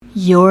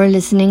You're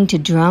listening to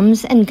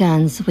Drums and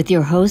Guns with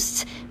your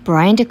hosts,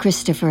 Brian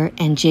DeChristopher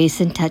and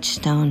Jason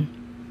Touchstone.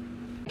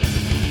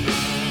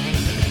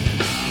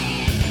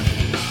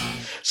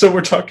 So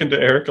we're talking to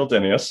Eric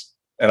Eldenius,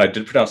 and I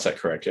did pronounce that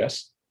correct,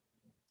 yes?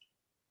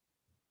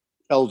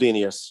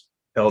 Eldenius.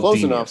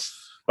 Close enough.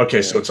 Okay,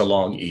 yeah. So it's a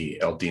long E,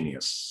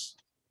 Eldenius.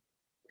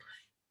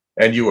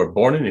 And you were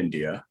born in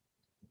India,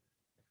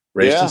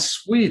 raised in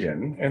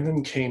Sweden, and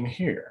then came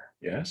here,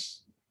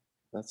 yes?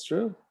 That's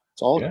true.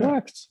 It's all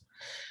correct.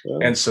 Yeah.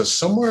 And so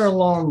somewhere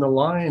along the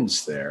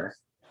lines there,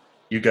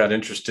 you got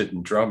interested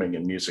in drumming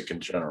and music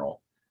in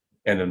general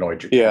and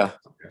annoyed your dad.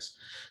 Yes.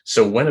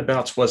 So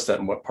whenabouts was that,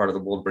 and what part of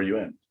the world were you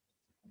in?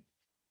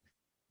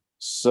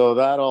 So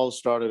that all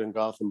started in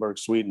Gothenburg,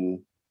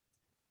 Sweden.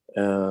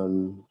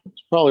 And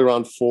it's probably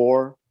around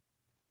 4.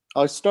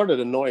 I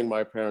started annoying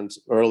my parents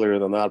earlier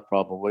than that,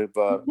 probably,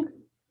 but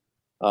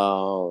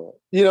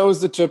it was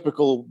the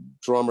typical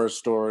drummer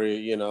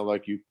story,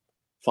 like you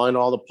find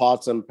all the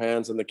pots and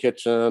pans in the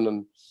kitchen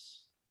and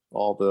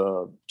all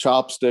the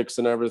chopsticks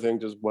and everything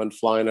just went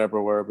flying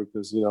everywhere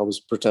because, I was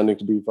pretending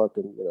to be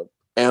fucking,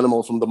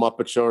 animal from the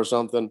Muppet Show or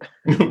something.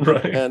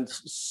 Right. And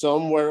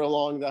somewhere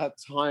along that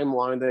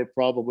timeline, they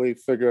probably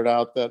figured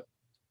out that,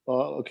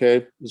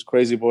 okay, this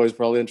crazy boy is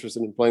probably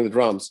interested in playing the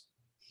drums.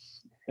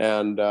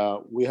 And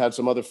we had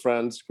some other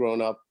friends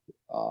growing up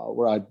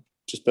where I'd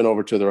just been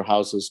over to their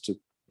houses to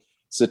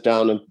sit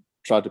down and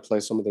try to play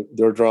some of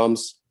their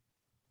drums.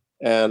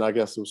 And I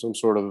guess there was some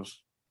sort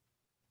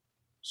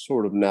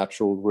of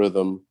natural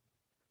rhythm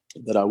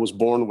that I was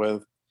born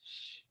with.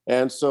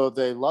 And so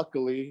they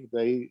luckily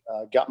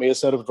got me a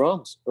set of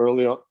drums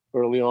early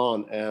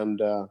on.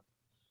 And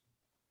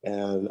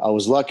I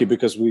was lucky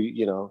because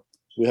we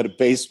had a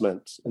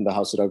basement in the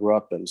house that I grew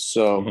up in.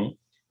 So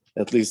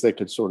at least they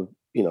could sort of,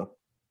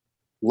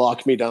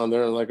 lock me down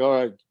there and like, all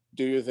right,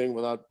 do your thing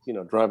without,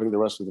 driving the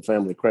rest of the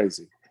family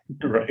crazy.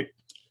 Right.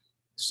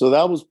 So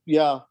that was,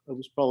 it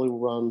was probably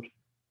around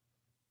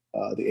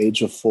the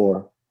age of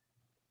 4.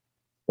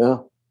 Yeah.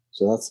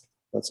 So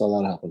that's how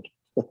that happened.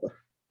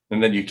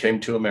 And then you came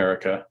to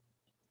America,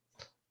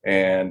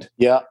 and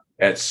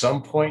at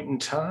some point in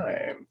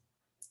time,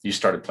 you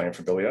started playing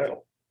for Billy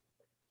Idol.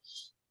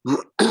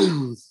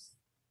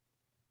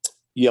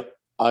 Yep.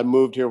 I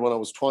moved here when I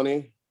was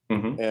 20,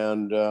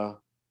 and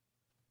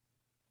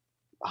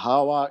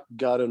how I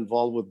got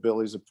involved with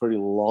Billy is a pretty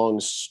long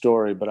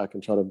story, but I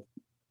can try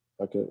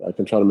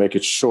to make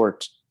it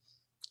short.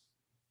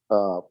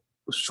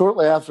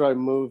 Shortly after I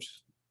moved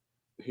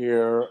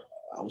here,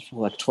 I was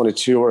like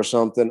 22 or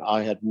something.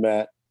 I had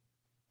met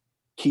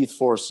Keith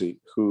Forsey,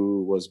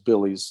 who was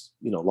Billy's,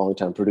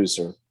 longtime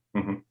producer.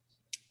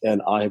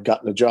 And I had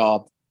gotten a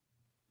job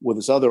with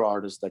this other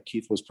artist that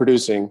Keith was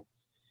producing.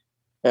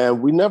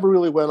 And we never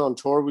really went on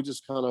tour. We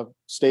just kind of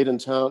stayed in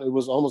town. It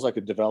was almost like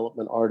a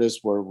development artist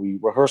where we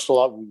rehearsed a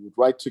lot. We would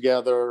write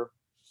together,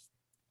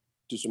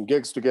 do some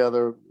gigs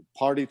together,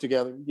 party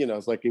together.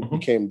 It's like it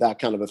became that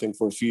kind of a thing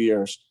for a few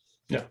years.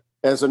 Yeah.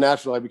 And so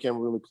naturally, I became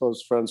really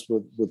close friends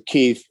with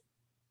Keith.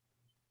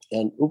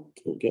 And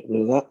get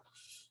rid of that.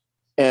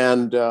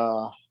 And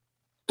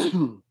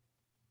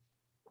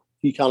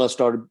he kind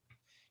of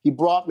he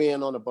brought me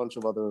in on a bunch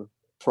of other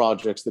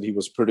projects that he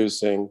was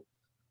producing.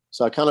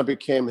 So I kind of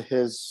became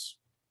his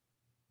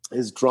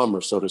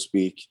drummer, so to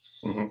speak.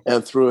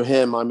 And through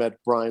him, I met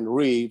Brian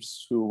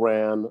Reeves, who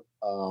ran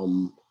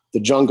the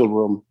Jungle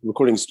Room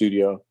recording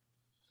studio.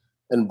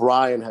 And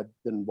Brian had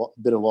been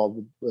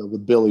involved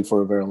with Billy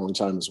for a very long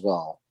time as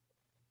well.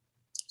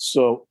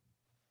 So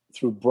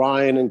through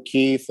Brian and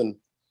Keith and,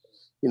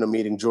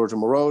 meeting Georgia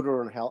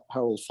Moroder and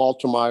Harold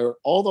Faltermeyer,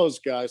 all those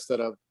guys that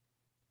have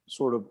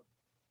sort of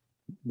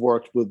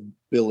worked with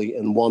Billy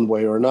in one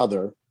way or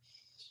another,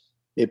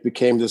 it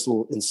became this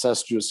little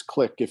incestuous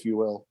clique, if you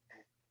will.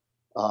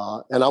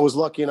 And I was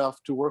lucky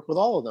enough to work with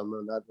all of them.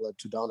 And that led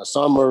to Donna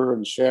Summer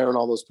and Cher and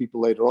all those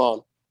people later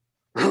on.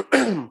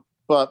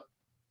 But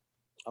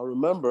I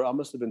remember I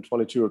must have been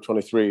 22 or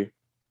 23.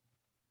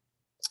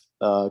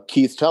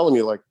 Keith telling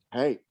me like,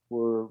 hey,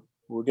 we're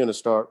going to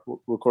start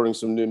recording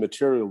some new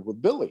material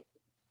with Billy.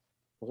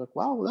 I was like,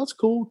 wow, that's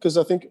cool. Because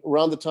I think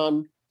around the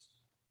time,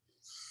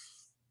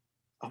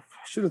 I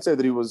shouldn't say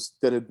that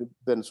that had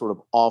been sort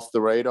of off the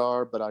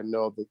radar, but I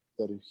know that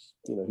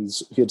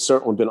he had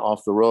certainly been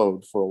off the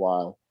road for a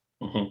while.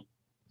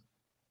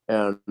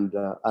 And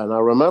I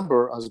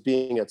remember I was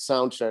being at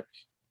Soundcheck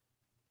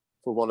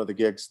for one of the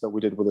gigs that we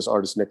did with this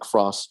artist, Nick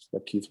Frost,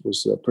 that Keith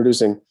was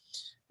producing.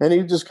 And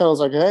he just kind of was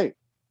like, hey,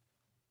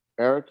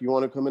 Eric, you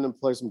want to come in and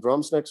play some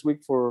drums next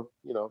week for,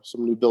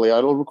 some new Billy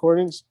Idol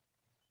recordings?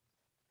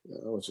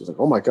 I was just like,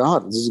 oh my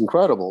God, this is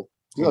incredible.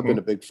 I've been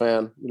a big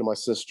fan. My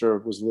sister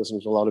was listening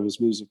to a lot of his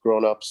music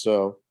growing up.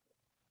 So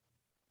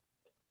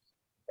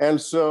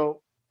that's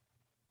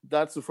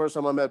the first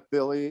time I met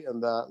Billy,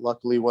 and that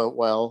luckily went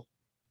well.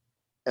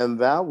 And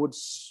that would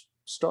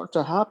start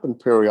to happen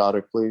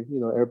periodically.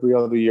 Every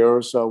other year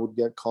or so I would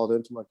get called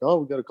into like, oh,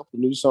 we got a couple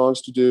of new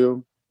songs to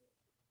do.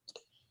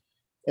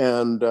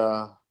 And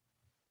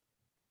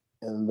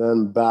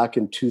then back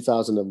in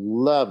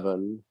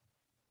 2011,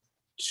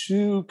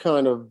 two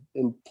kind of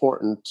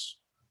important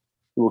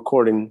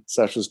recording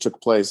sessions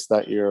took place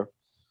that year.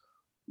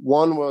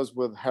 One was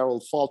with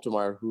Harold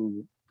Faltermeyer,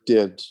 who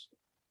did,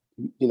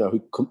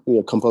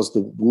 composed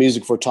the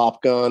music for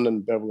Top Gun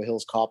and Beverly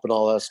Hills Cop and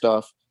all that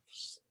stuff.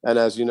 And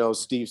as you know,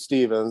 Steve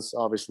Stevens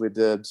obviously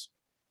did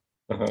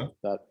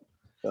that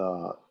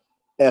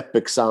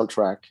epic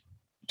soundtrack.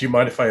 Do you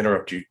mind if I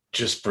interrupt you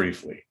just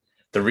briefly?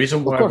 The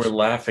reason why we're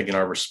laughing in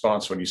our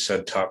response when you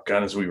said Top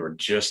Gun is we were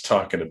just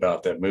talking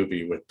about that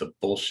movie with the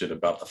bullshit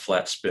about the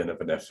flat spin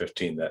of an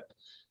F-15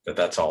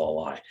 that's all a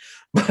lie.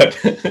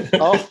 But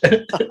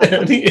anyway,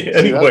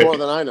 that's more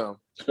than I know.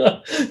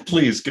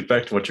 Please get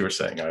back to what you were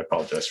saying. I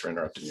apologize for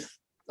interrupting you.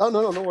 Oh,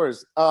 no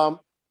worries.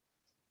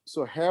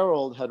 So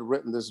Harold had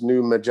written this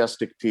new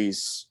majestic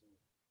piece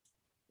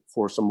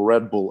for some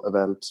Red Bull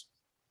event.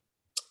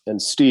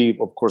 And Steve,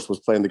 of course, was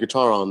playing the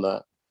guitar on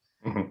that.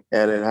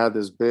 And it had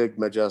this big,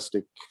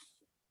 majestic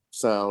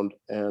sound.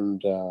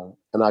 And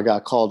I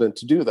got called in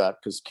to do that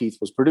because Keith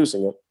was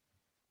producing it.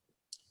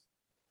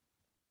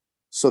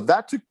 So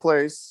that took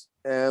place.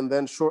 And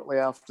then shortly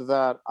after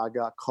that, I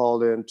got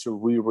called in to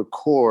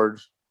re-record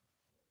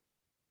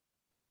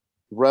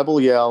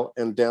Rebel Yell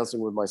and Dancing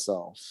with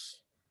Myself.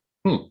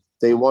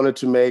 They wanted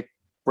to make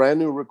brand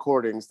new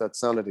recordings that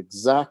sounded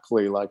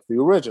exactly like the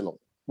original,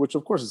 which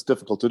of course is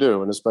difficult to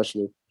do. And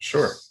especially,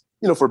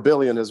 for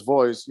Billy and his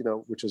voice,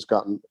 which has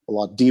gotten a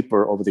lot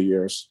deeper over the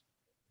years.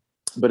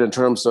 But in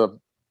terms of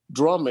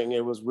drumming,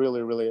 it was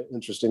really, really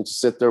interesting to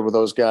sit there with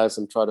those guys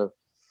and try to,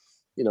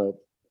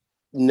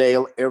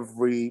 nail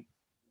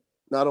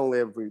not only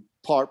every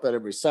part, but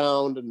every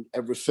sound and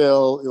every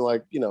fill,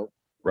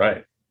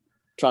 right.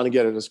 Trying to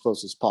get it as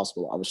close as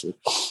possible, obviously.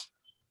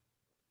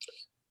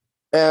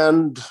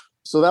 And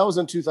so that was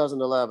in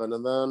 2011.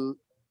 And then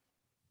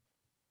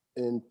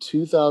in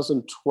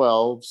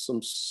 2012,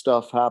 some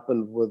stuff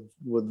happened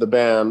with the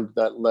band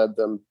that led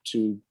them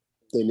to,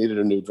 they needed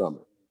a new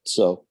drummer.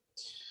 So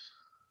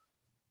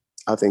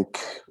I think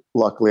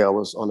luckily I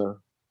was on a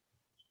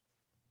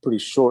pretty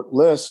short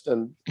list.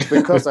 And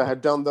because I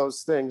had done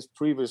those things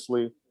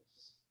previously,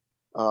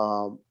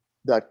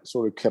 that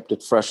sort of kept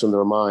it fresh in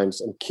their minds.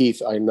 And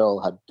Keith, I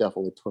know, had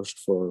definitely pushed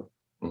for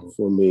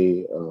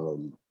me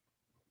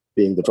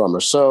being the drummer.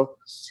 So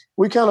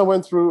we kind of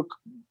went through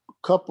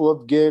a couple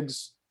of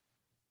gigs,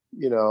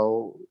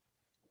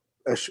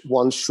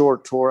 one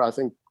short tour, I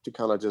think, to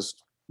kind of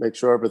just make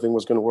sure everything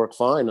was going to work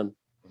fine. And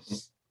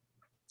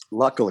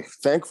luckily,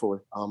 thankfully,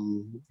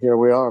 here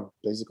we are,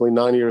 basically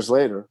 9 years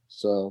later.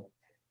 So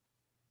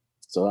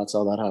that's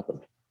how that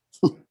happened.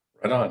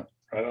 Right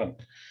on.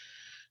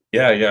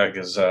 Yeah,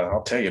 because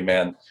I'll tell you,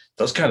 man,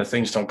 those kind of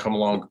things don't come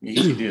along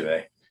easy, do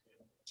they?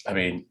 I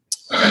mean,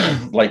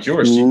 like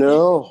yours,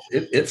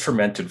 it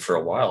fermented for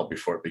a while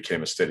before it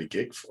became a steady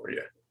gig for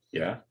you.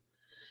 Yeah.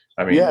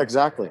 I mean, yeah,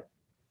 exactly.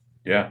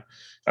 Yeah.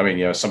 I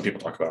mean, some people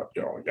talk about,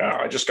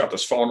 I just got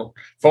this phone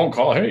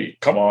call. Hey,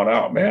 come on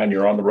out, man.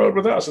 You're on the road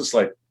with us. It's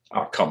like,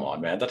 oh, come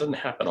on, man. That doesn't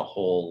happen a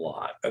whole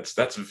lot.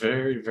 That's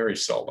very, very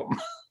seldom.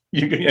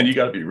 You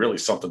got to be really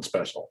something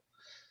special,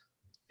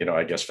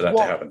 I guess, for that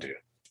to happen to you.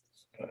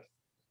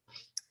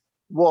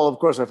 Well, of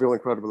course, I feel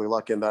incredibly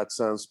lucky in that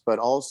sense, but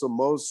also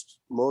most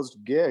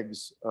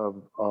gigs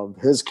of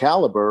his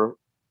caliber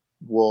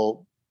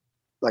will,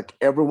 like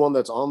everyone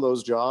that's on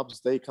those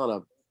jobs, they kind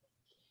of,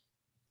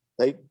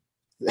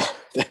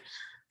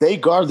 they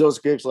guard those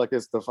gigs like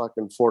it's the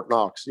fucking Fort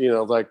Knox,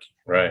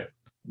 right.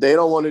 They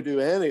don't want to do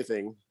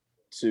anything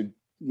to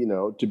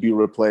be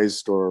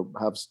replaced or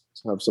have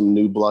some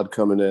new blood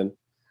coming in.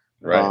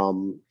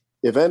 Right.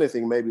 If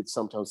anything, maybe it's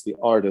sometimes the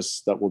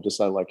artists that will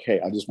decide, like, hey,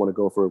 I just want to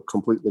go for a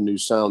completely new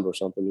sound or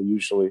something. And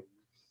usually,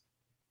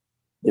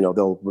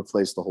 they'll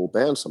replace the whole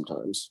band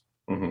sometimes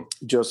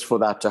just for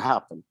that to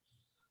happen.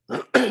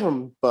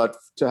 But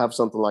to have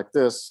something like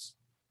this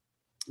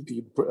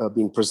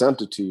being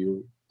presented to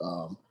you,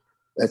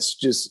 it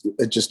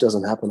just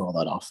doesn't happen all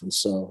that often.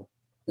 So,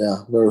 yeah,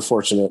 very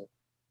fortunate.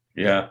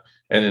 Yeah,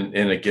 and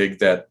in a gig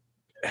that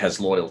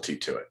has loyalty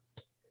to it,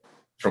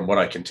 from what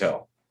I can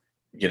tell.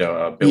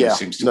 Billy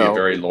seems to be a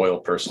very loyal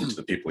person to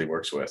the people he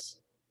works with,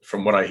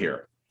 from what I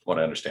hear, what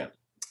I understand.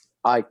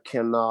 I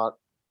cannot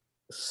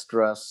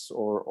stress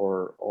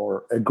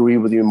or agree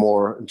with you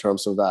more in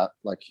terms of that.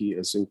 Like, he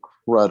is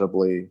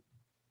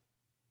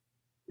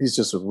he's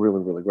just a really,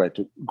 really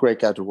great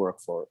guy to work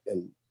for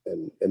in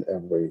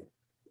every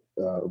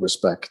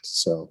respect.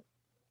 So,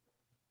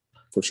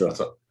 for sure.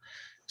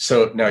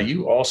 So now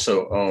you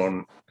also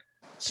own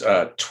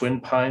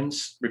Twin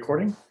Pines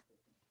Recording.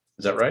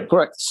 Is that right?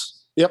 Correct.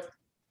 Yep.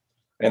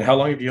 And how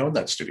long have you owned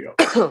that studio?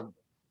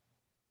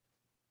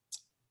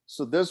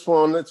 So this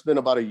one, it's been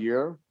about a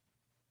year.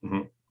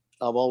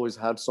 I've always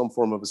had some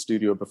form of a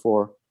studio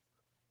before,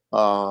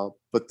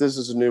 but this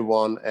is a new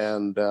one,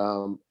 and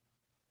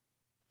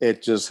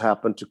it just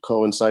happened to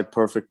coincide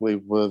perfectly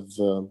with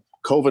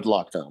COVID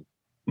lockdown.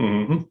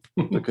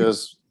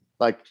 Because,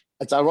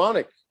 it's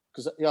ironic,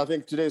 because I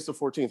think today's the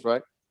 14th,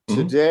 right?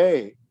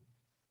 Today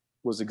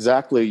was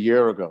exactly a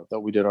year ago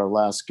that we did our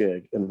last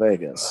gig in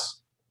Vegas.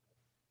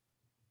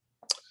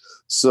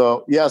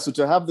 So yeah, so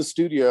to have the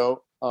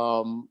studio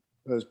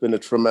has been a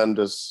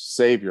tremendous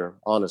savior,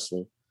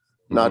 honestly,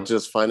 not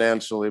just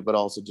financially, but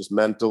also just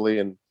mentally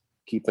and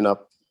keeping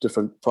up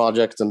different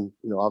projects, and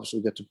obviously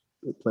get to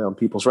play on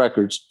people's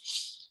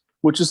records,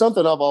 which is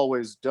something I've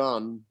always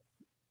done.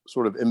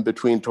 Sort of in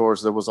between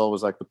tours, there was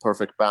always like the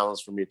perfect balance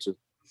for me to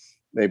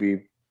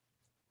maybe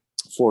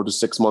 4 to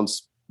 6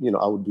 months,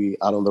 I would be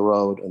out on the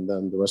road, and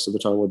then the rest of the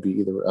time would be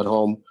either at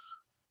home,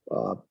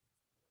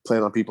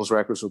 playing on people's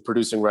records or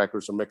producing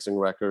records or mixing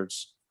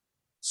records.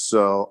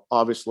 So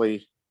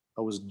obviously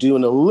I was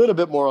doing a little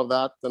bit more of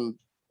that than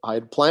I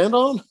had planned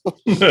on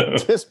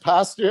this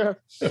past year.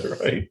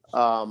 Right.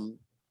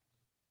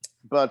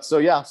 But so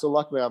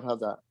luckily I've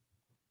had that.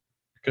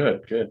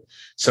 Good.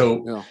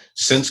 So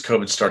since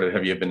COVID started,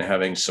 have you been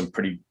having some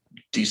pretty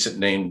decent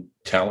name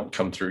talent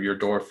come through your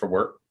door for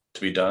work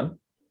to be done?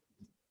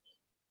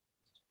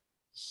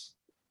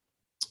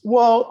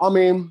 Well, I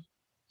mean,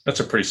 that's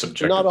a pretty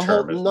subjective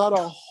term. But not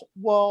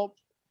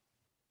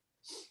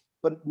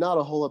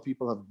a whole lot of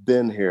people have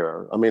been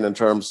here. I mean, in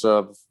terms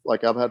of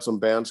like, I've had some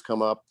bands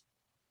come up,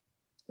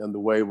 and the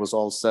way it was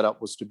all set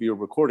up was to be a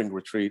recording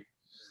retreat,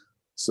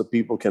 so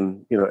people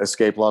can,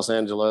 escape Los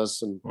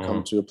Angeles and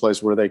come to a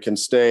place where they can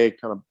stay,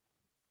 kind of,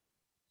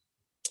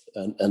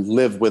 and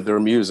live with their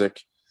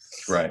music,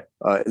 right,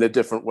 in a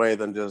different way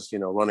than just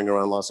running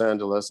around Los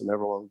Angeles and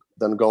everyone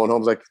then going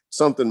home. It's like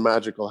something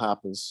magical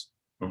happens.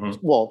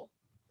 Well,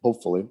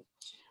 hopefully,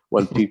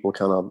 when people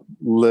kind of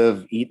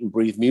live, eat, and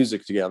breathe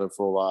music together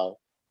for a while.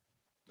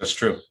 That's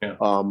true. Yeah.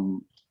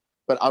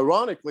 But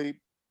ironically,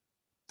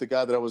 the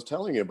guy that I was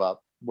telling you about,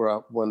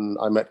 when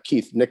I met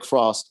Keith, Nick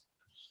Frost,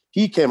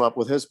 he came up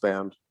with his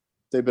band.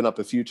 They've been up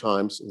a few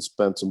times and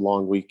spent some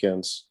long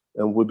weekends,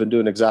 and we've been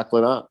doing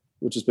exactly that,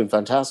 which has been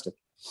fantastic.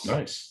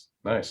 Nice.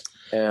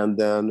 And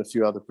then a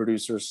few other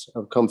producers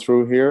have come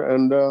through here,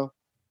 and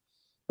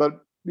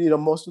but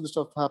most of the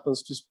stuff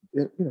happens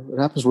it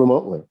happens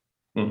remotely.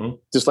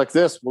 Just like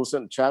this, we'll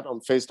sit and chat on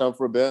FaceTime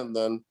for a bit, and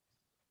then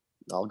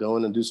I'll go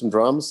in and do some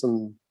drums,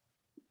 and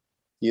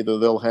either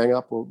they'll hang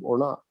up or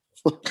not.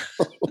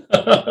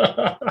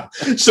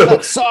 So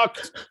that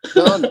sucked.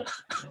 Done.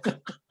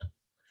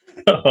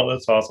 Oh,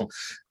 that's awesome.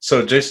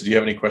 So, Jason, do you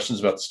have any questions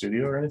about the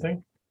studio or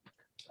anything?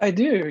 I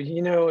do.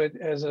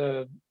 As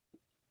a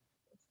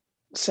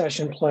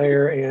session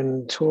player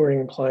and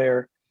touring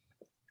player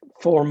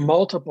for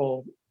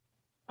multiple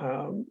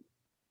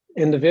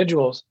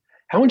individuals,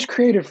 how much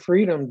creative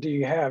freedom do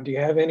you have? Do you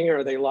have any, or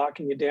are they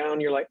locking you down?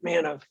 You're like,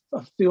 man, I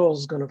feel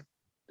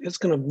it's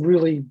gonna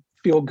really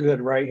feel good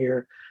right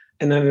here.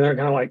 And then they're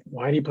kind of like,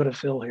 why do you put a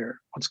fill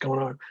here? What's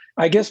going on?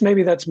 I guess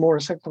maybe that's more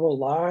acceptable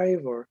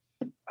live, or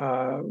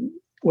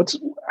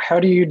how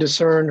do you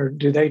discern, or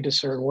do they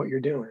discern what you're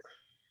doing?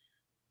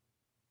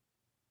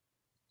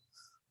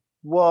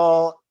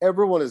 Well,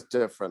 everyone is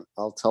different,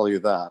 I'll tell you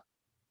that.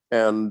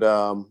 And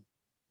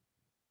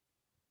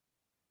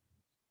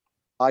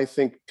I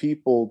think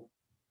people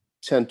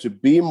tend to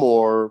be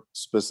more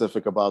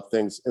specific about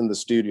things in the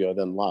studio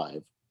than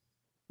live.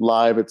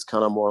 Live, it's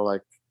kind of more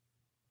like,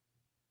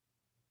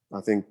 I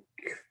think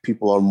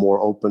people are more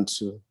open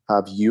to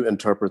have you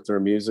interpret their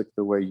music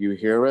the way you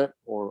hear it,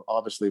 or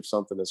obviously if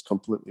something is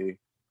completely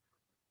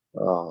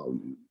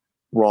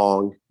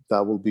wrong,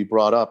 that will be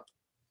brought up.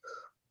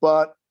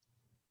 But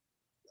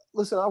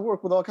listen, I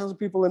work with all kinds of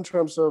people in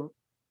terms of,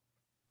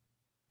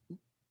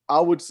 I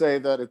would say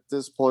that at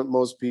this point,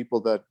 most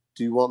people that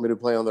do want me to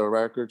play on their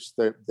records,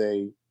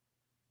 they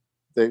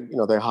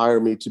hire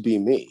me to be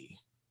me.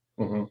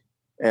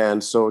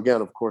 And so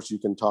again, of course, you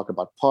can talk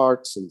about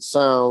parts and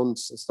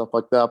sounds and stuff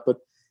like that, but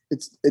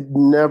it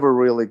never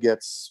really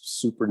gets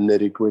super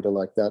nitty gritty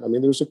like that. I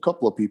mean, there's a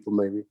couple of people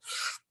maybe,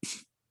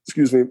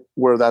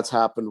 where that's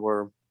happened,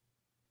 where,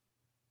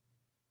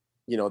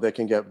 they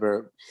can get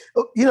very,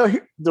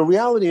 the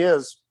reality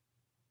is,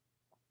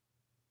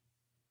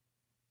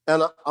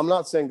 and I'm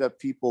not saying that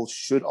people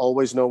should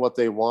always know what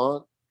they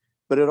want,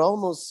 but it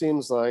almost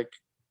seems like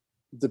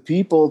the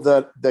people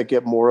that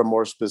get more and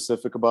more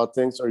specific about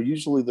things are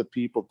usually the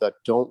people that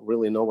don't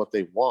really know what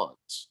they want.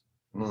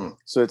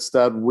 So it's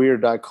that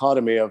weird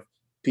dichotomy of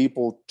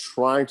people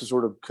trying to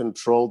sort of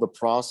control the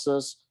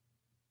process,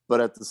 but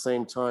at the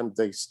same time,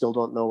 they still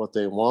don't know what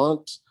they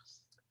want.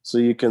 So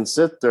you can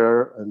sit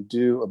there and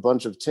do a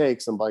bunch of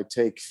takes, and by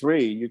take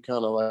 3, you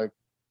kind of like,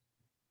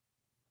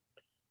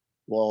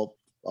 well,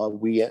 are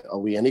we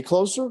any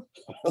closer?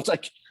 It's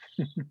like,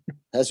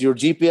 has your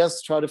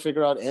GPS tried to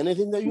figure out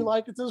anything that you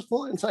like at this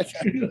point? It's like,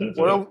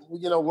 where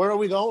are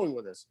we going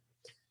with this?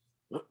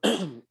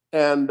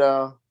 And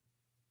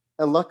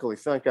luckily,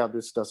 thank God,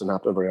 this doesn't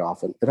happen very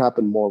often. It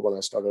happened more when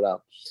I started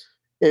out.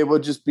 It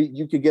would just be,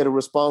 you could get a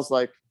response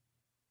like,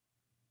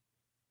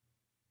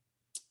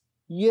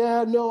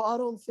 yeah, no, I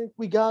don't think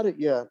we got it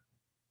yet.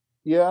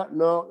 Yeah,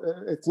 no,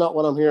 it's not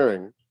what I'm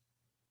hearing.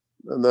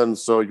 And then,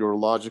 so your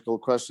logical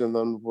question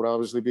then would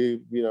obviously be,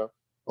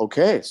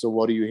 okay, so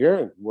what are you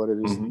hearing? What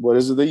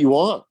is it that you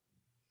want?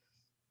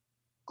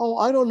 Oh,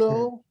 I don't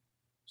know.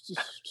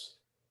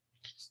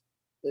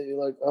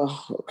 You're like,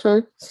 oh,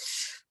 okay.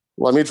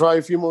 let me try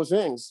a few more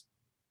things.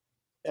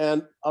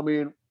 And I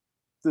mean,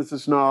 this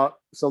is not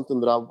something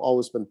that I've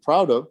always been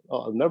proud of.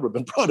 I've never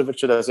been proud of it,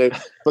 should I say?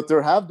 But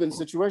there have been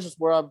situations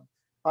where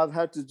I've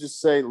had to just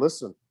say,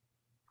 listen,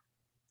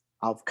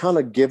 I've kind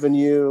of given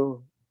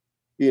you,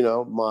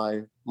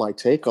 my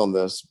take on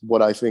this,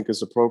 what I think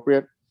is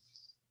appropriate.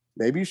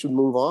 Maybe you should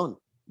move on,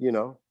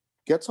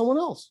 get someone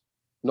else.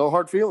 No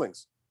hard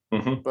feelings.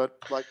 Mm-hmm. But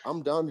like,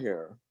 I'm done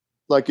here.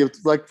 Like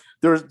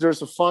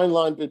there's a fine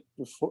line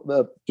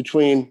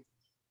between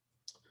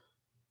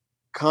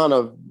kind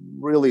of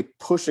really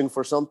pushing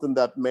for something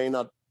that may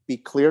not be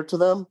clear to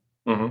them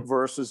mm-hmm.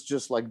 versus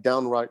just like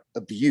downright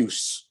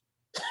abuse.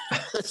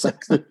 It's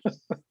like,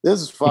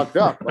 this is fucked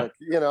up. Like,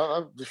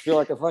 I just feel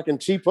like a fucking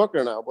cheap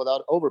hooker now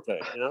without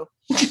overpaying,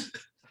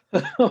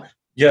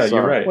 Yeah, so,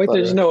 you're right. Wait,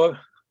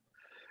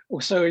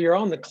 so you're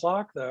on the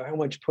clock though. How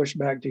much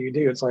pushback do you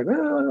do? It's like,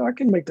 I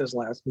can make this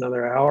last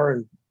another hour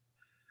and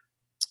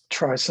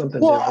try something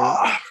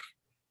different.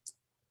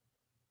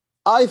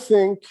 I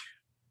think,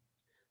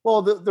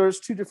 there's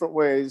two different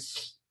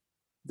ways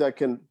that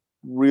can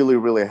really,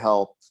 really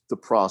help the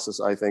process.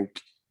 I think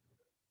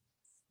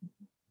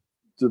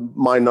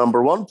my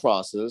number one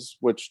process,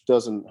 which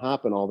doesn't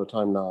happen all the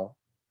time now,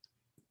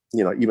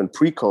 even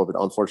pre-COVID,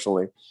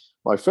 unfortunately,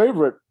 my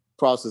favorite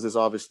process is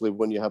obviously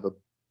when you have a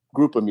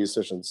group of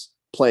musicians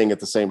playing at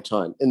the same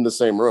time in the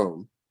same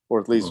room, or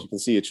at least you can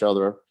see each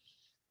other.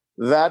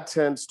 That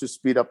tends to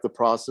speed up the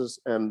process,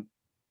 and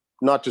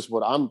not just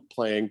what I'm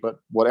playing, but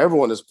what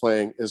everyone is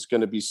playing is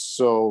going to be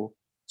so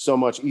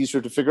much easier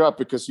to figure out,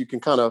 because you can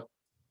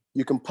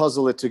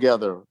puzzle it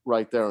together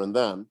right there and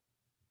then.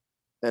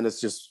 And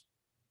it's just,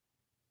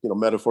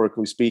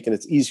 metaphorically speaking,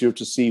 it's easier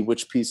to see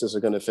which pieces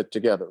are going to fit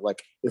together.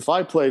 Like if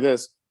I play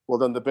this, well,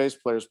 then the bass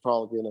player is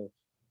probably going to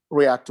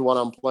react to what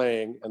I'm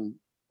playing, and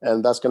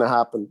that's going to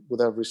happen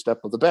with every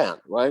step of the band,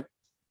 right?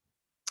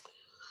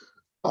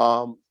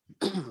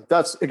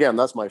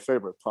 That's my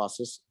favorite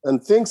process,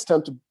 and things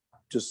tend to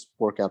just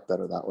work out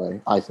better that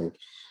way, I think.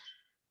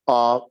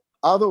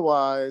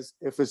 Otherwise,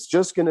 if it's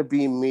just going to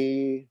be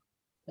me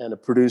and a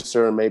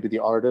producer and maybe the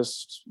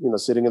artist,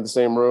 sitting in the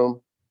same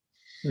room,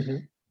 mm-hmm.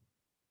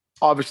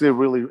 Obviously it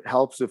really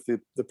helps if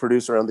the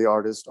producer and the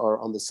artist are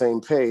on the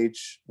same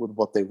page with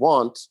what they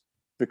want,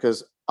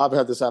 because I've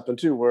had this happen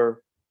too,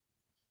 where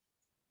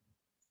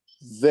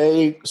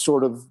they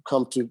sort of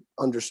come to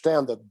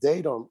understand that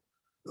they don't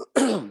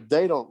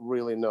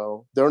really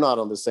know, they're not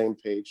on the same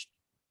page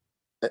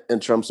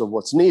in terms of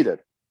what's needed.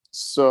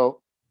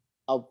 So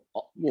I've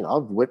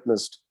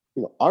witnessed,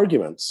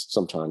 arguments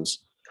sometimes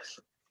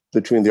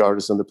between the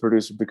artist and the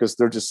producer, because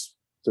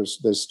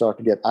they start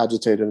to get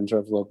agitated in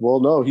terms of like,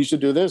 well, no, he should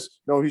do this.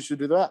 No, he should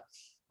do that.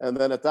 And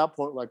then at that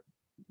point, like,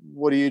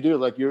 what do you do?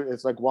 Like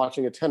it's like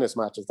watching a tennis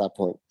match at that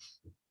point.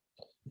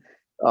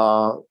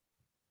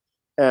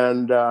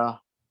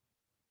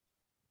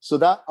 So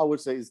that I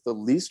would say is the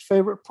least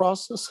favorite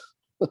process.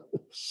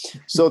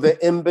 So the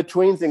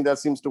in-between thing that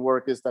seems to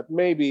work is that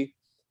maybe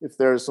if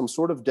there's some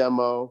sort of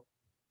demo,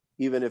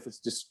 even if it's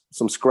just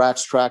some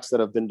scratch tracks that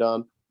have been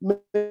done,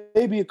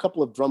 maybe a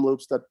couple of drum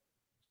loops that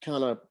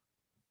kind of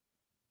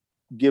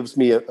gives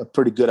me a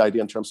pretty good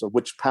idea in terms of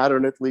which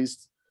pattern at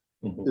least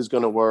mm-hmm. is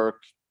going to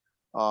work.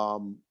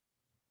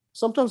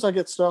 Sometimes I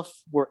get stuff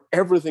where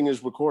everything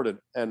is recorded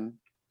and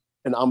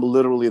I'm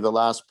literally the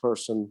last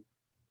person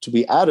to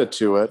be added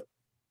to it.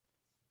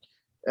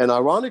 And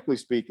ironically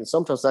speaking,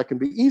 sometimes that can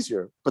be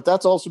easier, but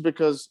that's also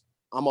because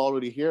I'm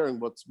already hearing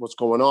what's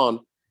going on,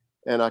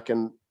 and I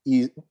can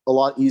a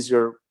lot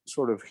easier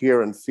sort of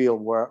hear and feel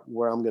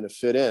where I'm going to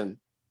fit in.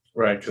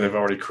 Right, because they've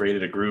already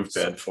created a groove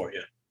bed for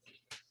you.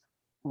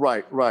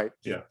 Right.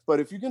 Yeah. But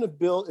if you're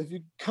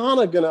kind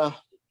of going to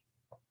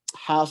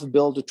half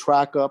build a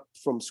track up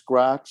from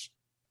scratch,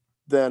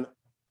 then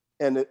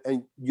and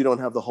you don't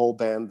have the whole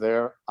band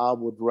there, I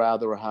would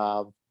rather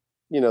have,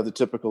 the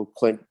typical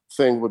click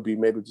thing would be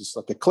maybe just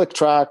like a click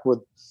track with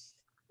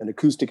an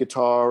acoustic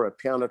guitar, a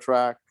piano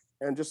track,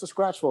 and just a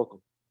scratch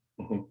vocal.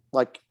 Mm-hmm.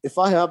 Like if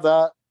I have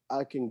that,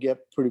 I can get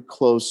pretty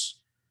close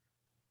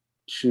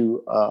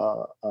to,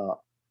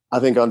 I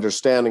think,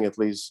 understanding at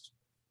least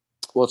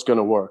what's going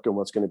to work and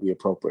what's going to be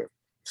appropriate.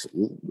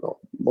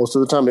 Most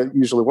of the time it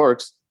usually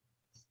works,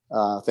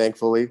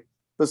 thankfully.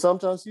 But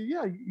sometimes,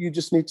 you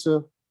just need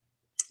to,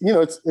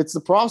 it's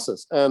the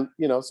process. And,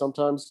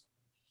 sometimes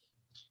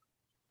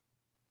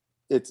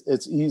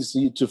it's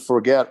easy to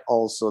forget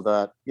also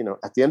that,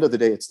 at the end of the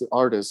day, it's the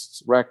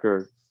artist's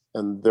record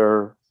and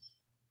they're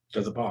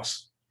the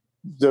boss.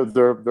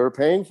 They're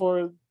paying for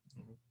it.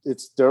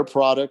 It's their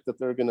product that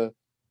they're going to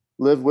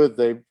live with.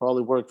 They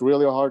probably worked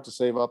really hard to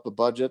save up a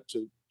budget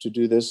to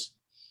do this.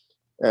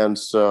 And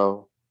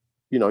so,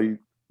 you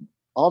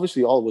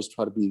obviously always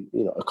try to be,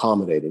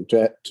 accommodating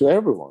to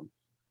everyone.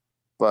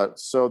 But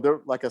so there,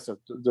 like I said,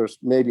 there's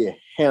maybe a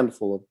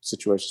handful of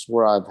situations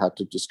where I've had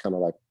to just kind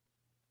of like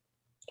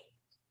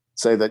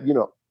say that,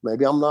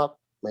 maybe I'm not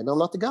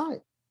the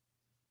guy,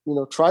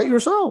 try it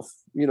yourself,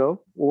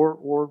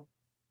 or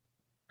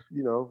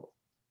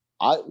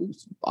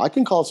I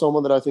can call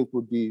someone that I think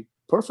would be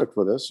perfect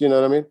for this. You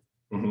know what I mean?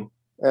 Mm-hmm.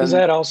 Does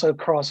that also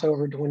cross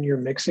over to when you're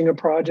mixing a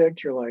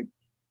project? You're like,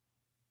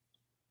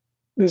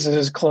 this is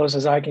as close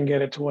as I can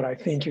get it to what I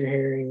think you're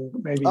hearing.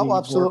 Maybe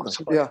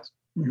absolutely. Yeah.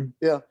 Mm-hmm.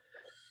 Yeah.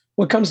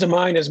 What comes to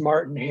mind is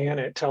Martin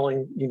Hannett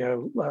telling,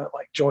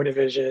 like Joy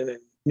Division and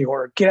New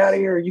York, get out of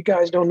here. You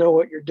guys don't know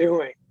what you're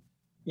doing.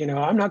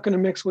 I'm not going to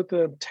mix with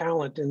the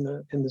talent in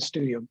the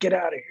studio. Get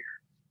out of here.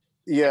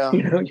 Yeah.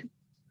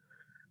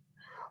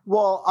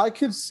 Well, I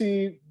could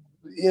see,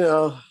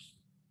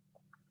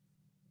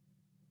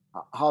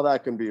 how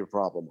that can be a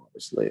problem,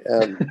 obviously.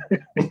 And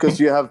because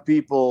you have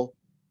people,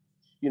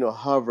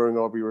 hovering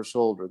over your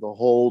shoulder the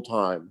whole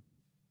time,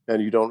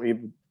 and you don't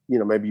even,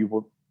 maybe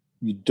you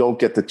don't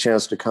get the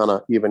chance to kind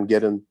of even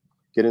get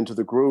into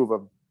the groove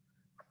of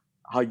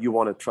how you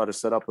want to try to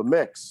set up a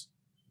mix.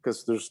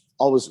 Because there's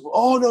always,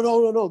 oh,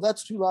 no,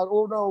 that's too loud.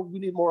 Oh, no, we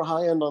need more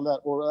high end on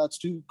that. Or that's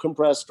too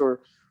compressed. Or,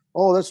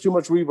 oh, that's too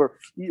much reverb.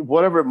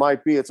 Whatever it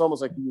might be, it's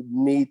almost like you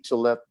need to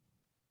let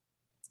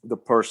the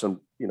person,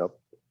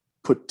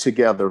 put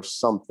together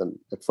something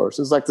at first.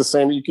 It's like the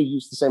same, you could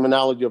use the same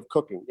analogy of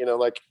cooking.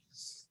 Like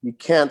you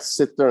can't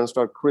sit there and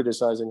start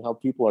criticizing how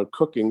people are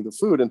cooking the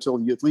food until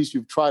at least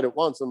you've tried it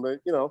once. And, what,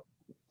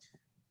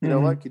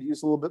 could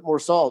use a little bit more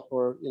salt,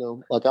 or,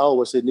 like I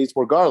always say, it needs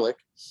more garlic.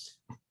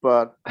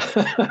 But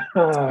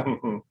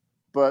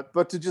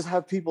but to just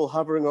have people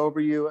hovering over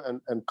you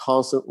and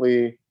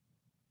constantly,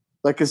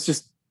 like, it's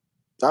just,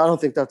 I don't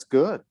think that's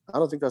good. I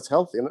don't think that's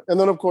healthy. And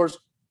then, of course,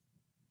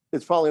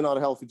 it's probably not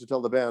healthy to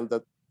tell the band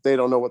that they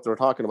don't know what they're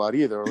talking about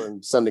either,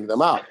 and sending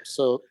them out.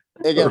 So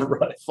again,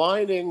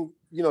 finding,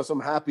 some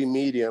happy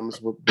mediums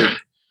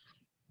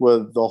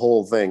with the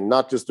whole thing,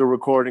 not just the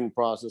recording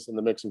process and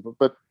the mixing,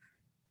 but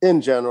in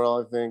general,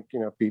 I think,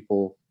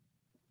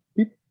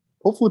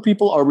 hopefully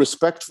people are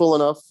respectful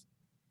enough,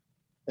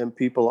 and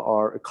people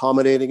are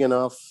accommodating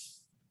enough,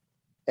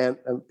 and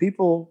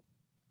people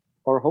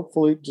are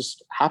hopefully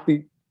just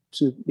happy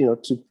to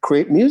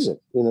create music.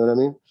 You know what I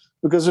mean?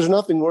 Because there's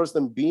nothing worse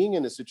than being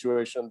in a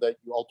situation that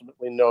you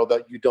ultimately know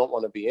that you don't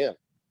want to be in.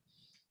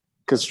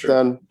 Because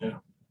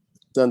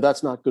then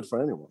that's not good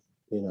for anyone,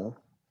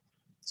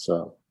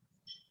 So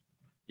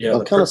yeah,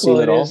 I've kind of seen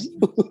it all.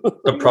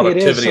 The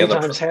productivity and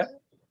I'm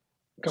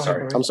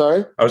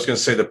sorry. I was going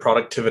to say the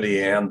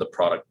productivity and the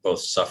product both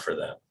suffer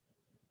then.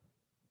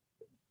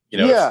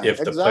 If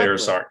the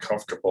players aren't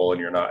comfortable and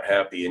you're not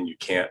happy and you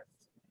can't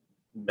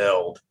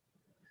meld,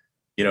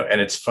 and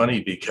it's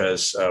funny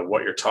because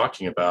what you're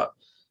talking about,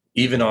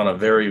 even on a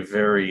very,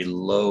 very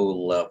low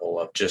level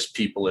of just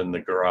people in the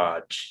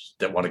garage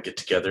that want to get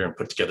together and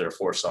put together a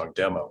 4-song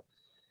demo,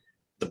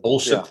 the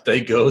bullshit that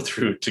they go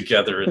through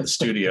together in the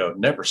studio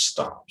never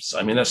stops.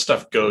 I mean, that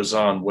stuff goes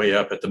on way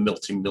up at the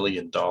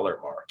multi-million-dollar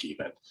mark,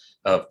 even,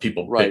 of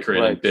people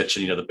bickering and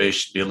bitching. The bass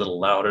should be a little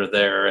louder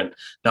there. And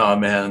no,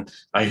 man,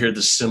 I hear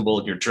the cymbal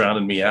and you're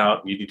drowning me out.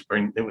 And you need to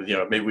bring,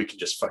 maybe we can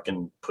just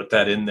fucking put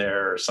that in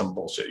there or some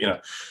bullshit,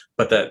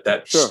 But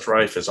that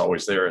strife is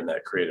always there in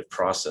that creative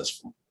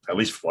process, at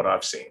least from what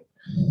I've seen.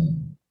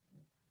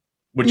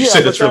 Would you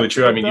say that's really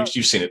true? I mean,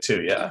 you've seen it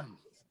too, yeah.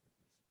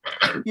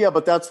 Yeah,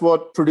 but that's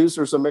what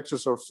producers and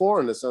mixers are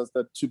for, in the sense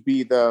that to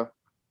be the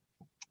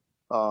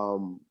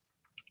buffer.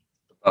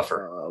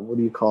 What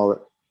do you call it?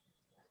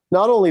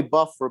 Not only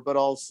buffer, but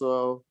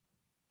also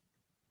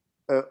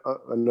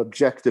an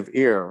objective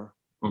ear.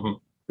 Mm-hmm.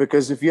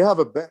 Because if you have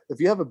a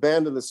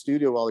band in the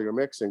studio while you're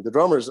mixing, the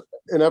drummer's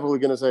inevitably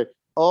going to say,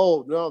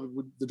 "Oh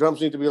no, the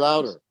drums need to be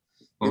louder."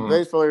 The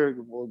bass player,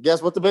 well,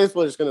 guess what the bass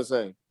player is going to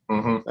say?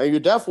 Mm-hmm. And you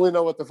definitely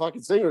know what the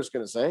fucking singer is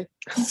going to say.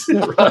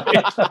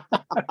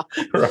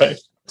 Right.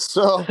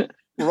 So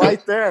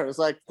right there, it's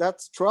like,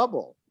 that's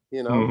trouble.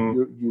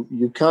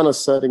 You're kind of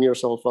setting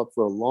yourself up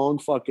for a long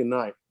fucking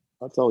night.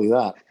 I'll tell you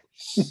that.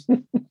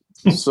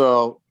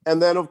 So,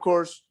 and then of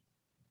course,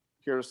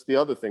 here's the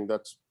other thing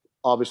that's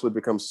obviously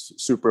becomes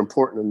super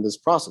important in this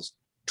process: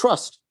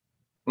 trust.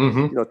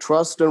 Mm-hmm.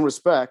 Trust and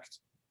respect,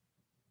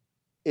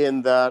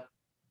 in that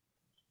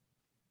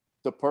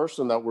the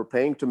person that we're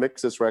paying to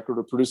mix this record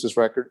or produce this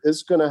record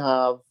is going to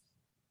have,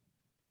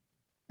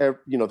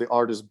 the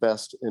artist's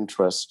best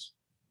interest.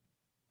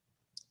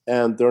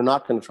 And they're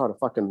not going to try to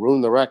fucking ruin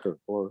the record.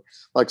 Or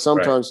like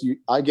sometimes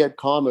I get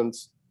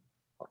comments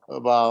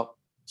about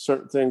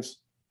certain things,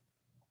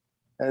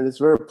 and it's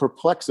very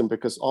perplexing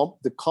because all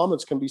the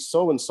comments can be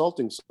so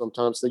insulting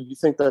sometimes that you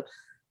think that,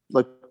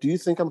 like, do you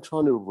think I'm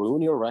trying to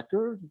ruin your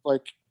record?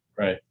 Like,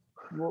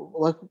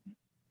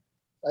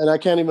 and I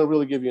can't even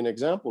really give you an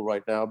example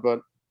right now,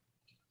 but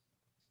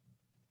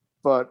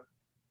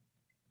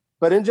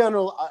in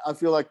general, I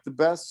feel like the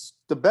best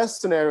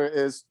scenario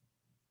is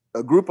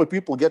a group of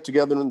people get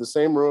together in the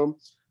same room.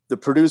 The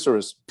producer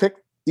has picked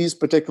these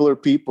particular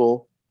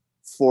people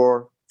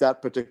for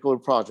that particular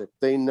project.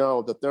 They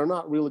know that they're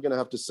not really going to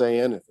have to say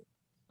anything.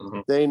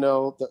 Mm-hmm. They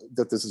know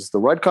that this is the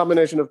right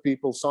combination of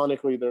people.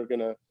 Sonically, they're going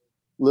to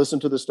listen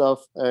to the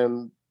stuff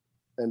and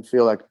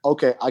feel like,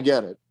 okay, I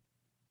get it.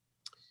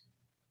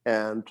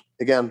 And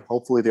again,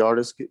 hopefully the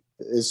artist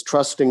is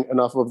trusting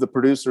enough of the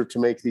producer to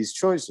make these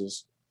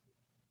choices.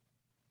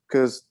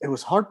 because it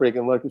was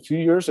heartbreaking. Like a few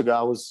years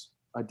ago,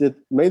 I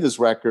made this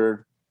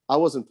record. I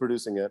wasn't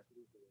producing it,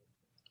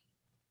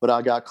 but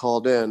I got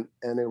called in,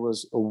 and it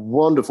was a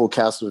wonderful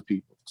cast of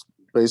people,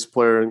 bass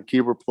player and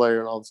keyboard player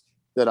and all this,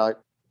 that I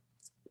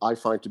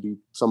find to be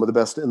some of the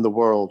best in the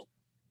world.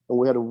 And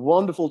we had a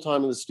wonderful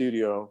time in the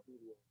studio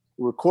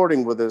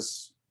recording with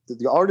this.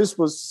 The artist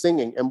was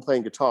singing and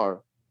playing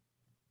guitar.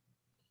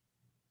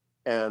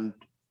 And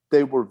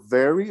they were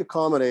very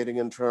accommodating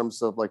in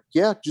terms of like,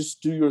 yeah,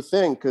 just do your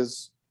thing,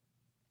 because,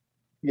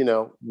 you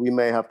know, we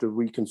may have to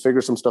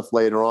reconfigure some stuff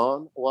later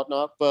on,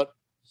 whatnot. But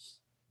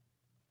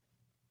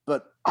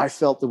I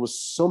felt there was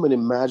so many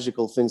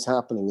magical things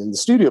happening in the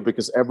studio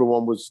because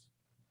everyone was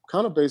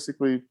kind of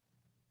basically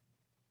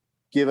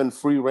given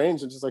free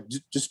range and just like,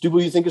 just do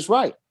what you think is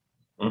right,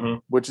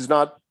 which is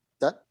not,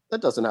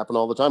 that doesn't happen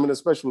all the time, and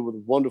especially with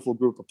a wonderful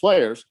group of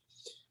players.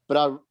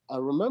 But I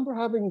remember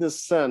having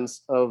this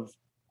sense of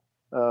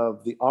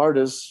the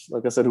artist,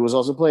 like I said, who was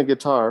also playing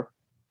guitar,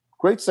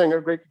 great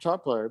singer, great guitar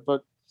player,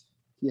 but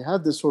he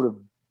had this sort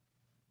of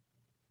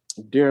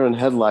deer in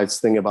headlights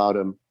thing about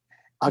him.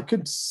 I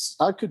could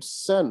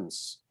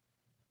sense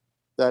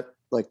that,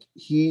 like,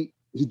 he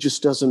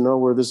just doesn't know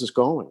where this is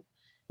going.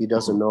 He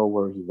doesn't know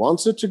where he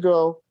wants it to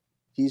go.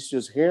 He's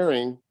just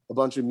hearing a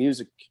bunch of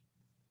music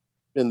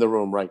in the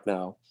room right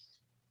now,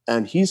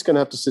 and he's going to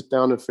have to sit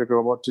down and figure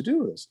out what to do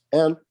with this.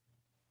 And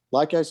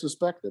like I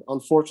suspected,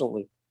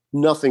 unfortunately,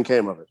 nothing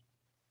came of it,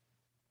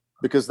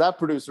 because that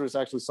producer is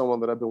actually someone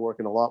that I've been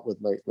working a lot with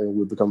lately, and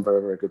we've become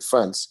very, very good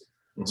friends.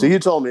 So he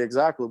told me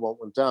exactly what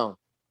went down,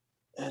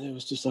 and it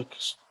was just like,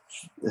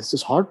 it's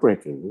just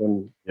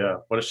heartbreaking.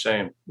 What a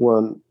shame.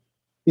 And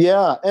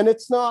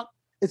it's not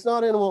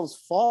anyone's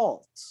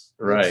fault.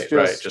 Right.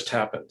 It just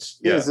happens.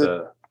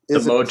 The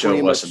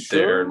mojo wasn't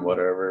there and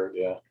whatever.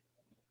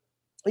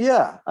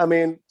 Yeah. I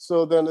mean,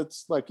 so then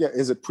it's like,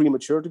 is it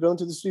premature to go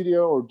into the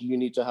studio, or do you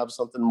need to have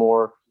something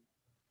more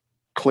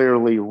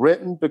clearly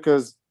written?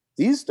 Because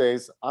these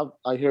days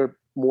I hear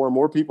more and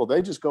more people,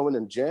 they just go in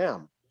and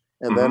jam.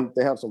 And then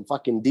they have some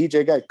fucking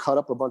DJ guy cut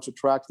up a bunch of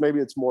tracks. Maybe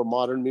it's more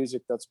modern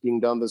music that's being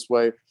done this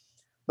way,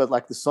 but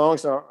like the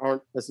songs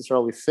aren't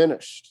necessarily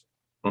finished,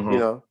 you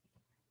know?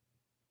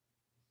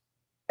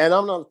 And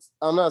I'm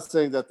not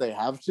saying that they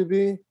have to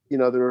be, you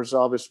know, there's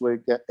obviously,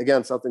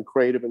 again, something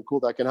creative and cool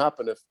that can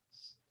happen if,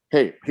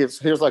 hey,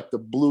 here's like the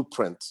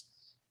blueprint,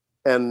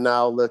 and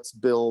now let's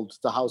build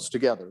the house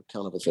together,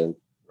 kind of a thing.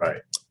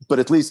 Right. But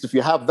at least if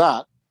you have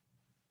that,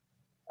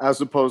 as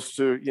opposed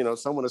to, you know,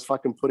 someone is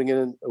fucking putting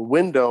in a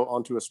window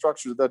onto a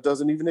structure that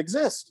doesn't even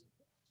exist,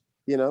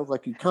 you know,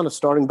 like you're kind of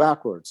starting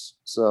backwards.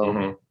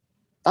 So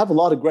I have a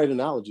lot of great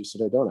analogies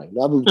today, don't I?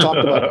 Now we've talked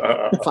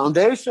about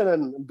foundation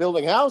and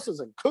building houses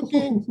and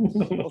cooking.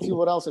 Let's see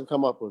what else I've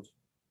come up with.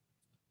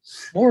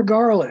 More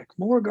garlic.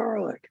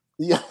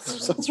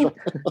 Yes, that's right.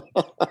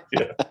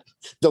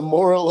 The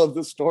moral of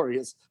the story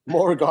is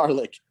more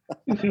garlic.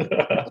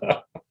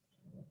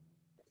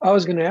 I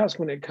was going to ask,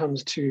 when it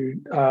comes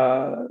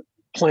to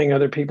playing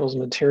other people's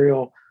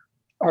material,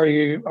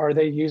 are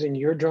they using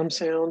your drum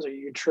sounds? Are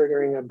you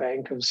triggering a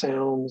bank of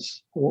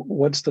sounds?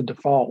 What's the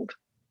default?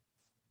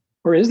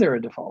 Or is there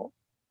a default?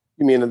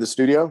 You mean in the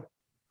studio?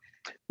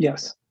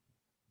 Yes.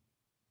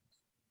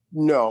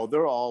 No,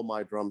 they're all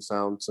my drum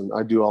sounds, and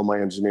I do all my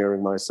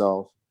engineering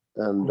myself.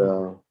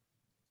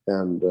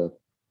 And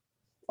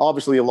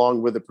obviously,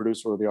 along with the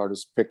producer or the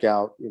artist, pick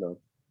out, you know,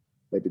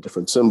 maybe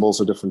different cymbals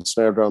or different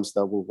snare drums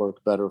that will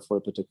work better for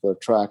a particular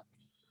track.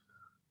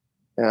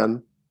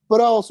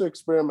 But I also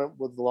experiment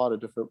with a lot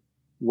of different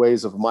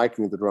ways of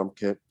miking the drum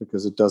kit,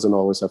 because it doesn't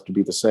always have to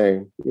be the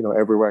same. You know,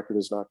 every record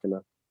is not going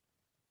to,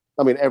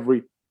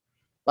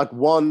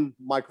 one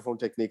microphone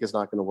technique is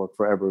not going to work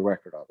for every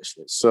record,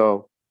 obviously.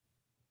 So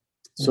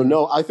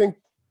no, I think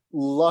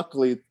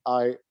luckily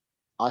I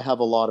have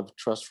a lot of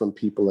trust from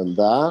people in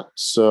that.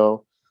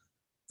 So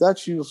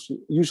that's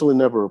usually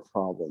never a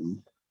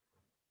problem.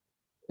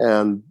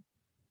 And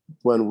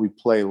when we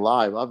play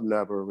live, I've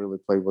never really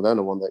played with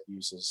anyone that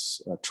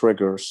uses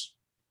triggers.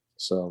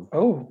 So,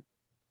 oh,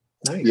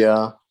 nice.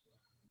 Yeah.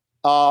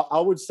 I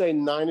would say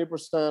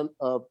 90%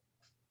 of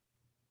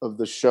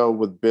the show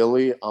with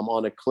Billy, I'm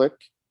on a click.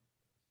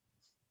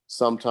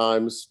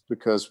 Sometimes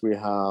because we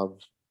have,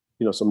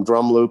 you know, some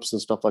drum loops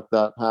and stuff like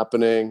that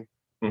happening,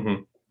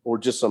 or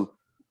just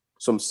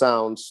some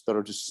sounds that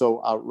are just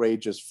so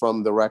outrageous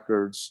from the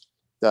records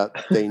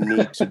that they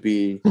need to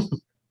be,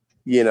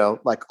 you know,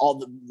 like all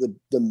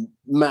the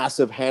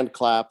massive hand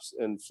claps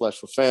and Flesh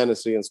for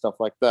Fantasy and stuff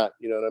like that.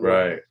 You know what I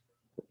mean? Right.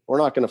 We're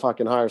not going to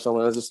fucking hire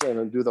someone to just stand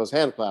and do those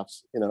hand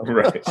claps, you know?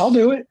 Right. I'll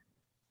do it.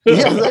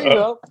 Yeah, there you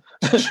go.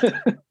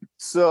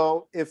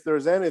 So if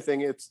there's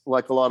anything, it's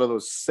like a lot of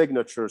those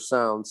signature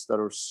sounds that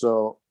are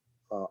so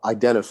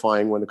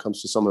identifying when it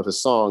comes to some of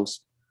his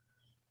songs,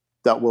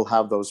 that we'll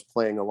have those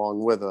playing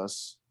along with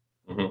us.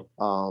 And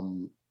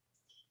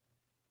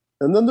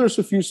then there's